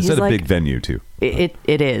today, and It's he's at a like, big venue too. It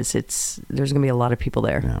is. There's going to be a lot of people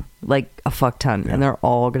there, Yeah. like a fuck ton, and they're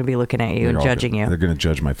all going to be looking at you and judging you. They're going to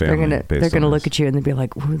judge my family. They're going to look at you and they'll be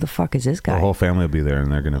like, "Who the fuck is this guy? The whole family will be there,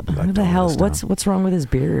 and they're going to be like, Who the "Don't hell? let us down." What's wrong with his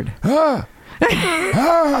beard?"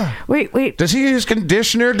 Wait. Does he use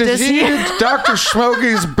conditioner? Does he use Dr.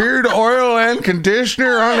 Smokey's beard oil and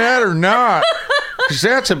conditioner on that or not? Because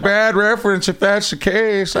that's a bad reference if that's the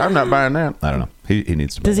case. I'm not buying that. I don't know. He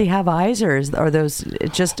needs to. Does he have eyes, or are those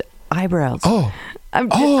just eyebrows? Oh,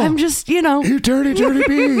 I'm just, You dirty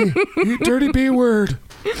bee. You dirty B word.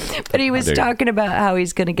 But he was talking about how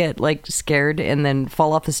he's going to get like scared and then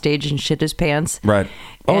fall off the stage and shit his pants. right.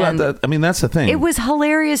 Oh, And that's the thing. It was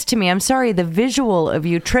hilarious to me. I'm sorry. The visual of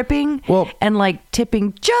you tripping and like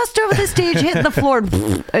tipping just over the stage, hitting the floor,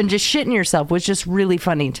 and just shitting yourself was just really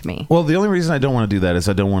funny to me. Well, the only reason I don't want to do that is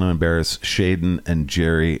I don't want to embarrass Shaden and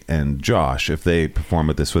Jerry and Josh if they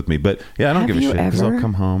perform at this with me. But yeah, I don't give a shit because I'll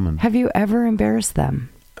come home and. Have you ever embarrassed them?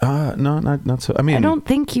 No, not so. I mean, I don't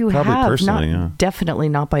think you probably have. personally, Definitely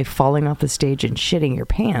not by falling off the stage and shitting your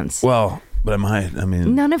pants. Well, but I might. I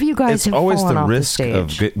mean, none of you guys have always fallen the off risk the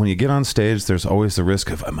stage. of when you get on stage. There's always the risk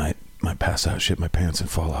of I might pass out, shit my pants, and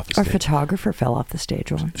fall off the Our stage. photographer fell off the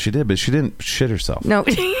stage once. She did, but she didn't shit herself. No.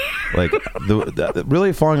 Like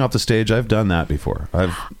really falling off the stage. I've done that before.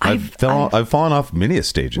 I've fallen off many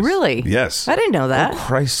stages. Really? Yes. I didn't know that. Oh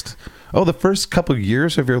Christ. Oh, the first couple of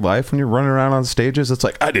years of your life when you're running around on stages, it's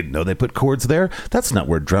like, I didn't know they put chords there. That's not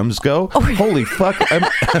where drums go. Oh. Holy fuck.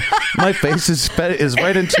 My face is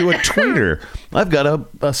right into a tweeter. I've got a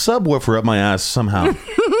subwoofer up my ass somehow.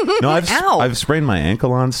 No, I've sprained my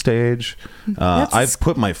ankle on stage. I've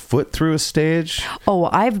put my foot through a stage. Oh,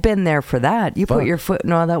 I've been there for that. You put your foot.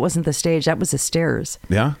 No, that wasn't the stage. That was the stairs.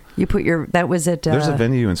 Yeah. You put your. That was at. There's a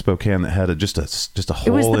venue in Spokane that had just a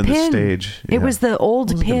hole in the stage. It was the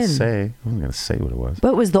old pin. I wasn't gonna say what it was. But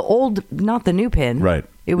it was the old, not the new pin. Right.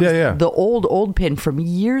 It was the old pin from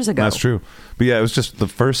years ago. That's true. But yeah, it was just the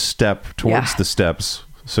first step towards the steps.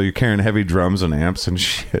 So you're carrying heavy drums and amps and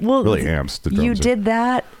shit. Well, really amps. The drums you did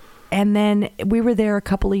that, and then we were there a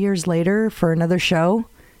couple of years later for another show,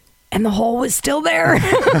 and the hole was still there.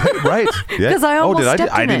 Right. Yeah. Because I almost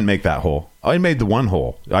stepped I in didn't it. make that hole. I made the one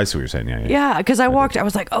hole. I see what you're saying. Yeah. Yeah, because I walked. I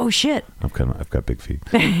was like, oh shit. I've got big feet.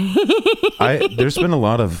 There's been a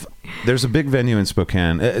lot of. There's a big venue in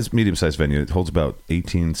Spokane. It's a medium-sized venue. It holds about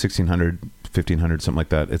 1,600, 1,500, something like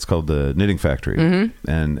that. It's called the Knitting Factory,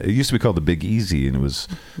 and it used to be called the Big Easy, and it was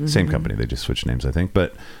the same company. They just switched names, I think,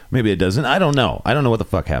 but maybe it doesn't. I don't know. I don't know what the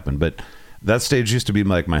fuck happened, but that stage used to be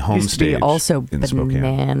like my home Used to stage. be also in Spokane.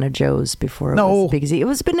 Banana Joe's before it was Big Easy. It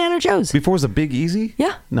was Banana Joe's. Before it was a Big Easy?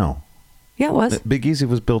 Yeah. No. Yeah, it was. Big Easy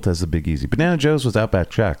was built as the Big Easy. Banana Joe's was Outback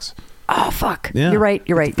Jack's. Oh fuck! Yeah. You're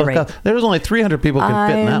right. Fuck up. There was only 300 people can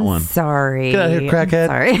fit in that one. Sorry. Get out of here, crackhead.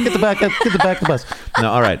 Sorry. Get the back of the bus.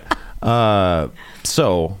 No, all right.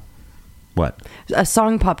 So, what? A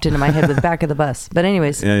song popped into my head with Back of the Bus. But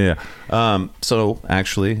anyways. Yeah. So,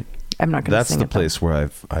 actually, I'm not going to that's sing the it, place though. where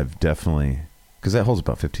I've definitely, because that holds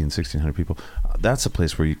about 1,600 people. That's a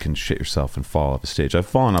place where you can shit yourself and fall off the stage. I've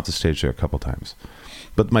fallen off the stage there a couple times.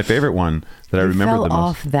 But my favorite one that I remember fell the most.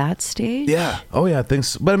 off that stage? Yeah. Oh, yeah.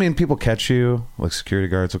 Things. But I mean, people catch you. Like security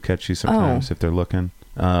guards will catch you sometimes if they're looking.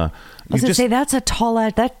 I was going to say, that's a tall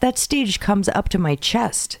ass. That stage comes up to my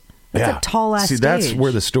chest. That's a tall ass See, stage. that's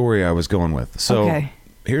where the story I was going with. So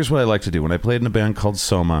here's what I like to do. When I played in a band called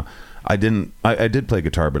Soma, I did play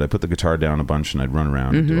guitar, but I put the guitar down a bunch and I'd run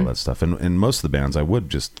around and do all that stuff. And in most of the bands, I would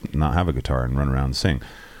just not have a guitar and run around and sing.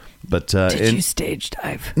 But did you stage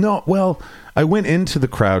dive? No, well, I went into the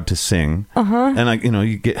crowd to sing, and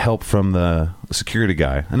you get help from the security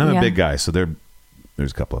guy, and I'm a big guy, so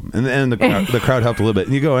there's a couple of them, and the crowd helped a little bit,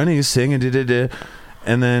 and you go, and you sing,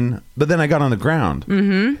 and but then I got on the ground,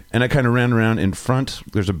 and I kind of ran around in front.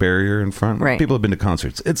 There's a barrier in front. Right. People have been to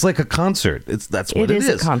concerts. It's like a concert. That's what it is.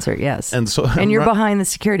 It is a concert, yes. And so you're behind the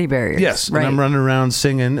security barriers. Yes, right. and I'm running around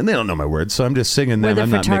singing, and they don't know my words, so I'm just singing them. Where the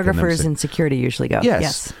I'm not making them photographers sing. and security usually go.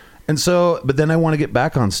 Yes. And so, but then I want to get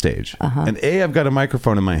back on stage. And A, I've got a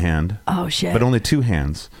microphone in my hand. Oh, shit. But only two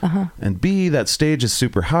hands. And B, that stage is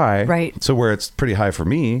super high. Right. So where it's pretty high for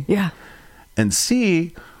me. Yeah. And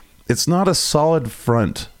C, it's not a solid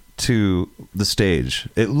front to the stage.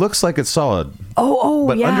 It looks like it's solid. But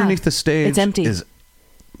But underneath the stage it's empty. is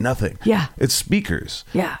nothing. Yeah. It's speakers.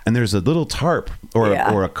 Yeah. And there's a little tarp or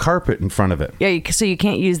a carpet in front of it. Yeah, so you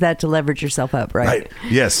can't use that to leverage yourself up, right? Right.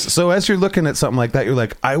 Yes. So as you're looking at something like that, you're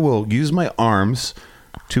like, I will use my arms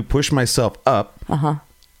to push myself up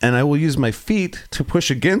and I will use my feet to push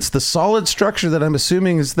against the solid structure that I'm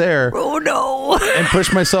assuming is there. Oh no! And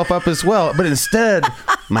push myself up as well. But instead,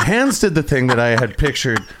 my hands did the thing that I had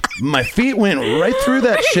pictured. My feet went right through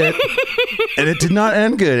that shit, and it did not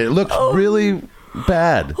end good. It looked really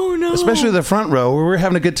bad. Oh no! Especially the front row where we were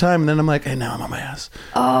having a good time, and then I'm like, hey, now I'm on my ass.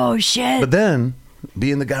 Oh shit! But then,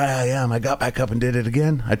 being the guy I am, I got back up and did it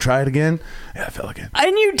again. I tried again. Yeah, I fell again.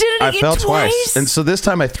 And you did it again I fell twice. And so this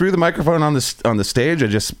time I threw the microphone on the stage.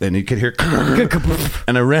 And you could hear,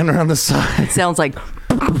 and I ran around the side. It sounds like.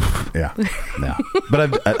 Yeah.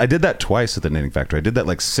 But I did that twice at the Knitting Factory. I did that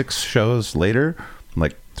like 6 shows later,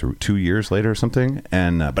 like through 2 years later or something.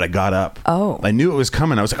 And but I got up. Oh. I knew it was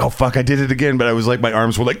coming. I was like, oh fuck, I did it again. But I was like, my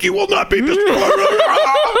arms were like, you will not be destroyed.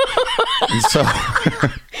 And so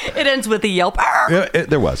it ends with a yelp. yeah,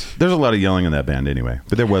 there's a lot of yelling in that band anyway,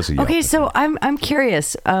 but there was a yelp. Okay, so I'm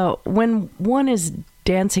curious. When one is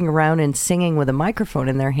dancing around and singing with a microphone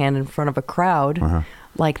in their hand in front of a crowd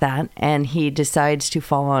like that, and he decides to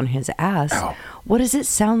fall on his ass, what does it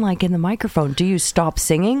sound like in the microphone? Do you stop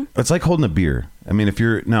singing? It's like holding a beer. I mean, if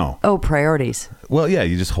you're priorities. Well, yeah,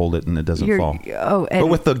 you just hold it and it doesn't fall. But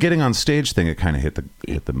with the getting on stage thing, it kind of hit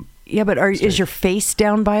the. Yeah, but is your face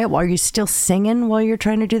down by it? Are you still singing while you're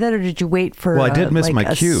trying to do that, or did you wait for? Well, I did miss my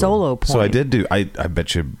a cue. solo point. So I did do. I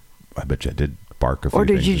bet you I did bark a few. Or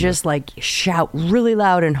did things you just like shout really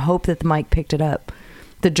loud and hope that the mic picked it up?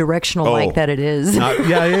 The directional mic that it is.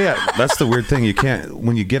 Yeah. That's the weird thing. You can't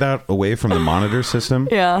when you get out away from the monitor system.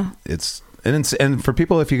 Yeah. And for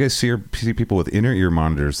people, if you guys see people with inner ear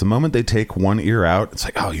monitors, the moment they take one ear out, it's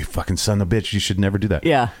like, oh, you fucking son of a bitch, you should never do that.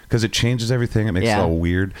 Yeah. Because it changes everything. It makes it all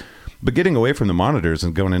weird. But getting away from the monitors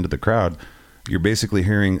and going into the crowd, you're basically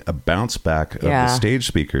hearing a bounce back of the stage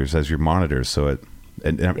speakers as your monitors. So it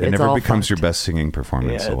never becomes your best singing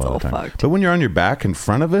performance a lot of the time. Fucked. But when you're on your back in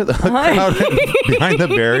front of it, the crowd behind the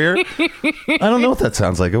barrier, I don't know what that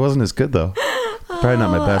sounds like. It wasn't as good though. Probably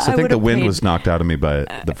not my best. I think the wind was knocked out of me by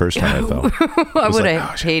the first time I fell. I would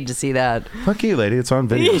have paid to see that. Fuck you, lady. It's on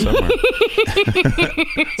video somewhere.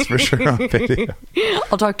 It's for sure on video.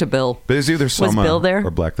 I'll talk to Bill. But it's either Soma was Bill there?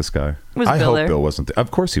 or Black the Sky. I hope there? Bill wasn't there.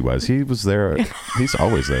 Of course he was. He was there. He's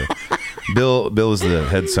always there. Bill is the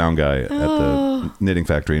head sound guy at the Knitting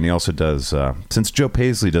Factory, and he also does, since Joe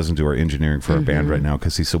Paisley doesn't do our engineering for our band right now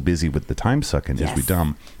because he's so busy with the time sucking, is we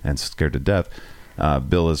dumb and scared to death,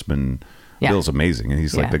 Bill has been... Yeah. Bill's amazing, and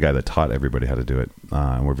he's like the guy that taught everybody how to do it.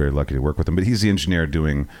 And we're very lucky to work with him. But he's the engineer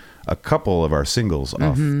doing a couple of our singles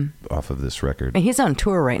off of this record. And he's on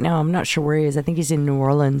tour right now. I'm not sure where he is. I think he's in New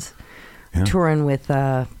Orleans, touring with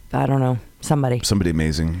I don't know, somebody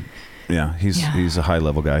amazing. Yeah, he's a high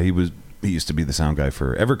level guy. He used to be the sound guy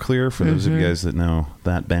for Everclear. For those of you guys that know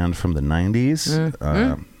that band from the '90s,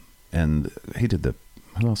 and he did the.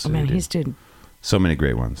 What else? He's did so many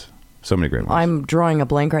great ones. So many great ones. I'm drawing a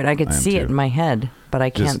blank right. I could see it in my head, but I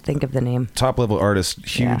can't think of the name. Top level artist,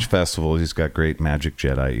 huge festival. He's got great Magic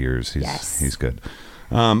Jedi ears. He's good.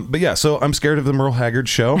 But yeah, so I'm scared of the Merle Haggard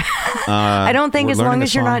show. I don't think as long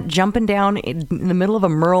as you're not jumping down in the middle of a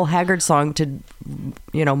Merle Haggard song to,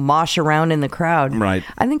 mosh around in the crowd. Right.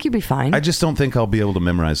 I think you'd be fine. I just don't think I'll be able to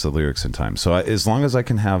memorize the lyrics in time. So as long as I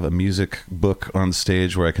can have a music book on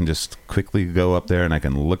stage where I can just quickly go up there and I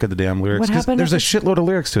can look at the damn lyrics. Because there's a shitload of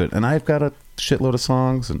lyrics to it, and I've got a shitload of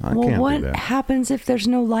songs, and I can't do that. Well, what happens if there's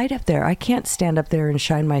no light up there? I can't stand up there and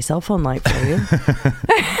shine my cell phone light for you.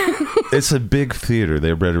 It's a big theater.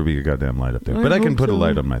 There better be a goddamn light up there. But I can put a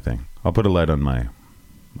light on my thing. I'll put a light on my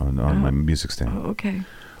my music stand. Oh, okay.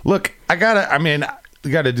 Look, you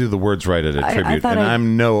gotta do the words right at a tribute.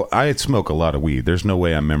 I smoke a lot of weed. There's no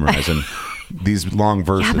way I'm memorizing these long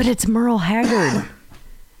verses. Yeah, but it's Merle Haggard.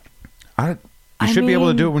 You should be able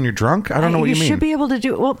to do it when you're drunk? I don't know what you mean. You should be able to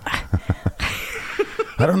do it. Well,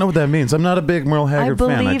 I don't know what that means. I'm not a big Merle Haggard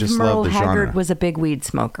fan. I just love the genre. Merle Haggard was a big weed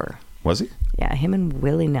smoker. Was he? Yeah, him and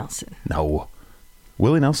Willie Nelson. No.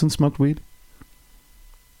 Willie Nelson smoked weed?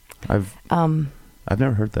 I've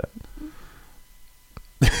never heard that.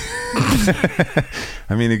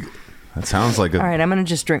 I mean, that sounds like all right, I'm going to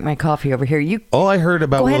just drink my coffee over here. All I heard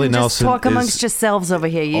about Willie Nelson just talk amongst yourselves over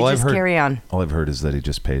here. You just carry on. All I've heard is that he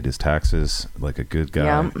just paid his taxes like a good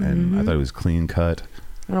guy, and I thought he was clean cut.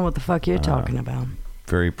 I don't know what the fuck you're talking about.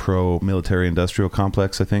 Very pro-military industrial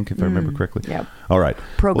complex, I think, if I remember correctly. Yep. All right.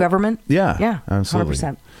 Pro-government? Yeah, absolutely.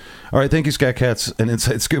 100%. All right, thank you, Scat Cats and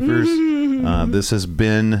Inside Scoopers. This has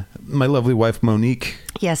been my lovely wife, Monique.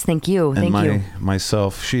 Yes, thank you. And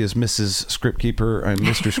myself. She is Mrs. Script Keeper. I'm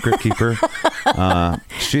Mr. Script Keeper.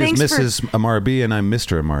 She is Mrs. MRB, and I'm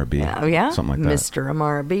Mr. MRB. Oh, yeah? Something like that. Mr.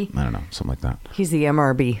 MRB. I don't know. Something like that. He's the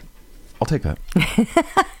MRB. I'll take that.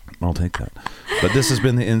 I'll take that. But this has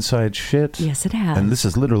been the inside shit. Yes, it has. And this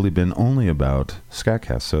has literally been only about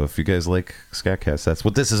SKATCAST. So if you guys like SKATCAST, that's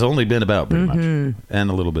what this has only been about, pretty much. And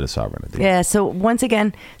a little bit of Sovereign at the end. Yeah, so once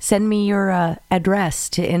again, send me your address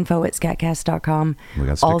to info@skatcast.com. We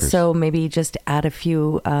got stickers. Also, maybe just add a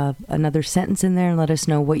few, another sentence in there and let us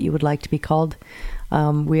know what you would like to be called.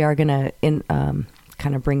 We are going to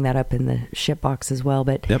kind of bring that up in the ship box as well.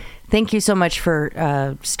 But thank you so much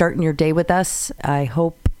for starting your day with us. I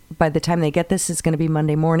hope by the time they get this, it's going to be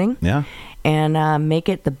Monday morning. Yeah. And make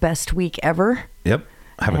it the best week ever. Yep.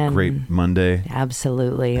 Have a great Monday.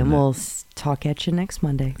 Absolutely. And we'll talk at you next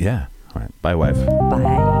Monday. Yeah. All right. Bye, wife. Bye.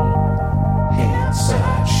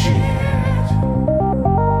 Inside shit.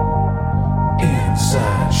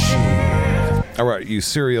 Inside shit. All right, you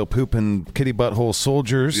cereal pooping kitty butthole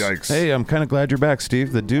soldiers. Yikes. Hey, I'm kind of glad you're back,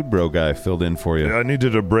 Steve. The dude bro guy filled in for you. Yeah, I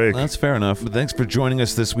needed a break. That's fair enough. But thanks for joining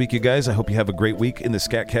us this week, you guys. I hope you have a great week in the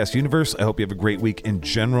SKATCAST universe. I hope you have a great week in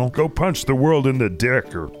general. Go punch the world in the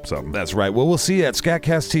dick or something. That's right. Well, we'll see you at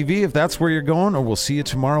SKATCAST TV if that's where you're going, or we'll see you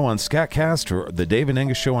tomorrow on SKATCAST or the Dave and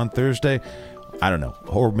Angus Show on Thursday. I don't know.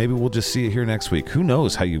 Or maybe we'll just see it here next week. Who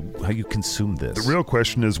knows how you consume this? The real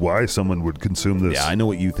question is why someone would consume this. Yeah, I know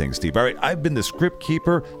what you think, Steve. All right, I've been the Script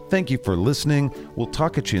Keeper. Thank you for listening. We'll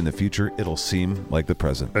talk at you in the future. It'll seem like the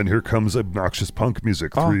present. And here comes obnoxious punk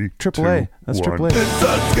music. Oh, 3, AAA. 2, That's 1. AAA.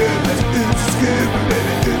 Inside skip, inside skip,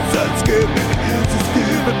 inside skip, inside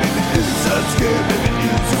skip, inside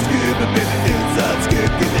skip, inside skip,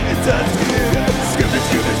 inside skip. Skip it,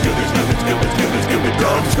 skip it, skip it, skip it, skip it, skip it, skip it,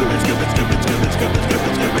 dumb, skip it, skip it, skip it, skip it, skip it, skip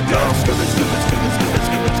it, skip it, dumb, skip it, skip it, skip it, skip it,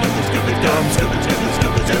 skip it, skip it, skip it, dumb, skip it, skip it,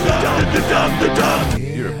 skip it, skip it, dumb, dumb, dumb.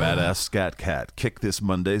 You're a badass scat cat. Kick this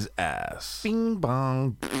Monday's ass. Bing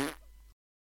bong.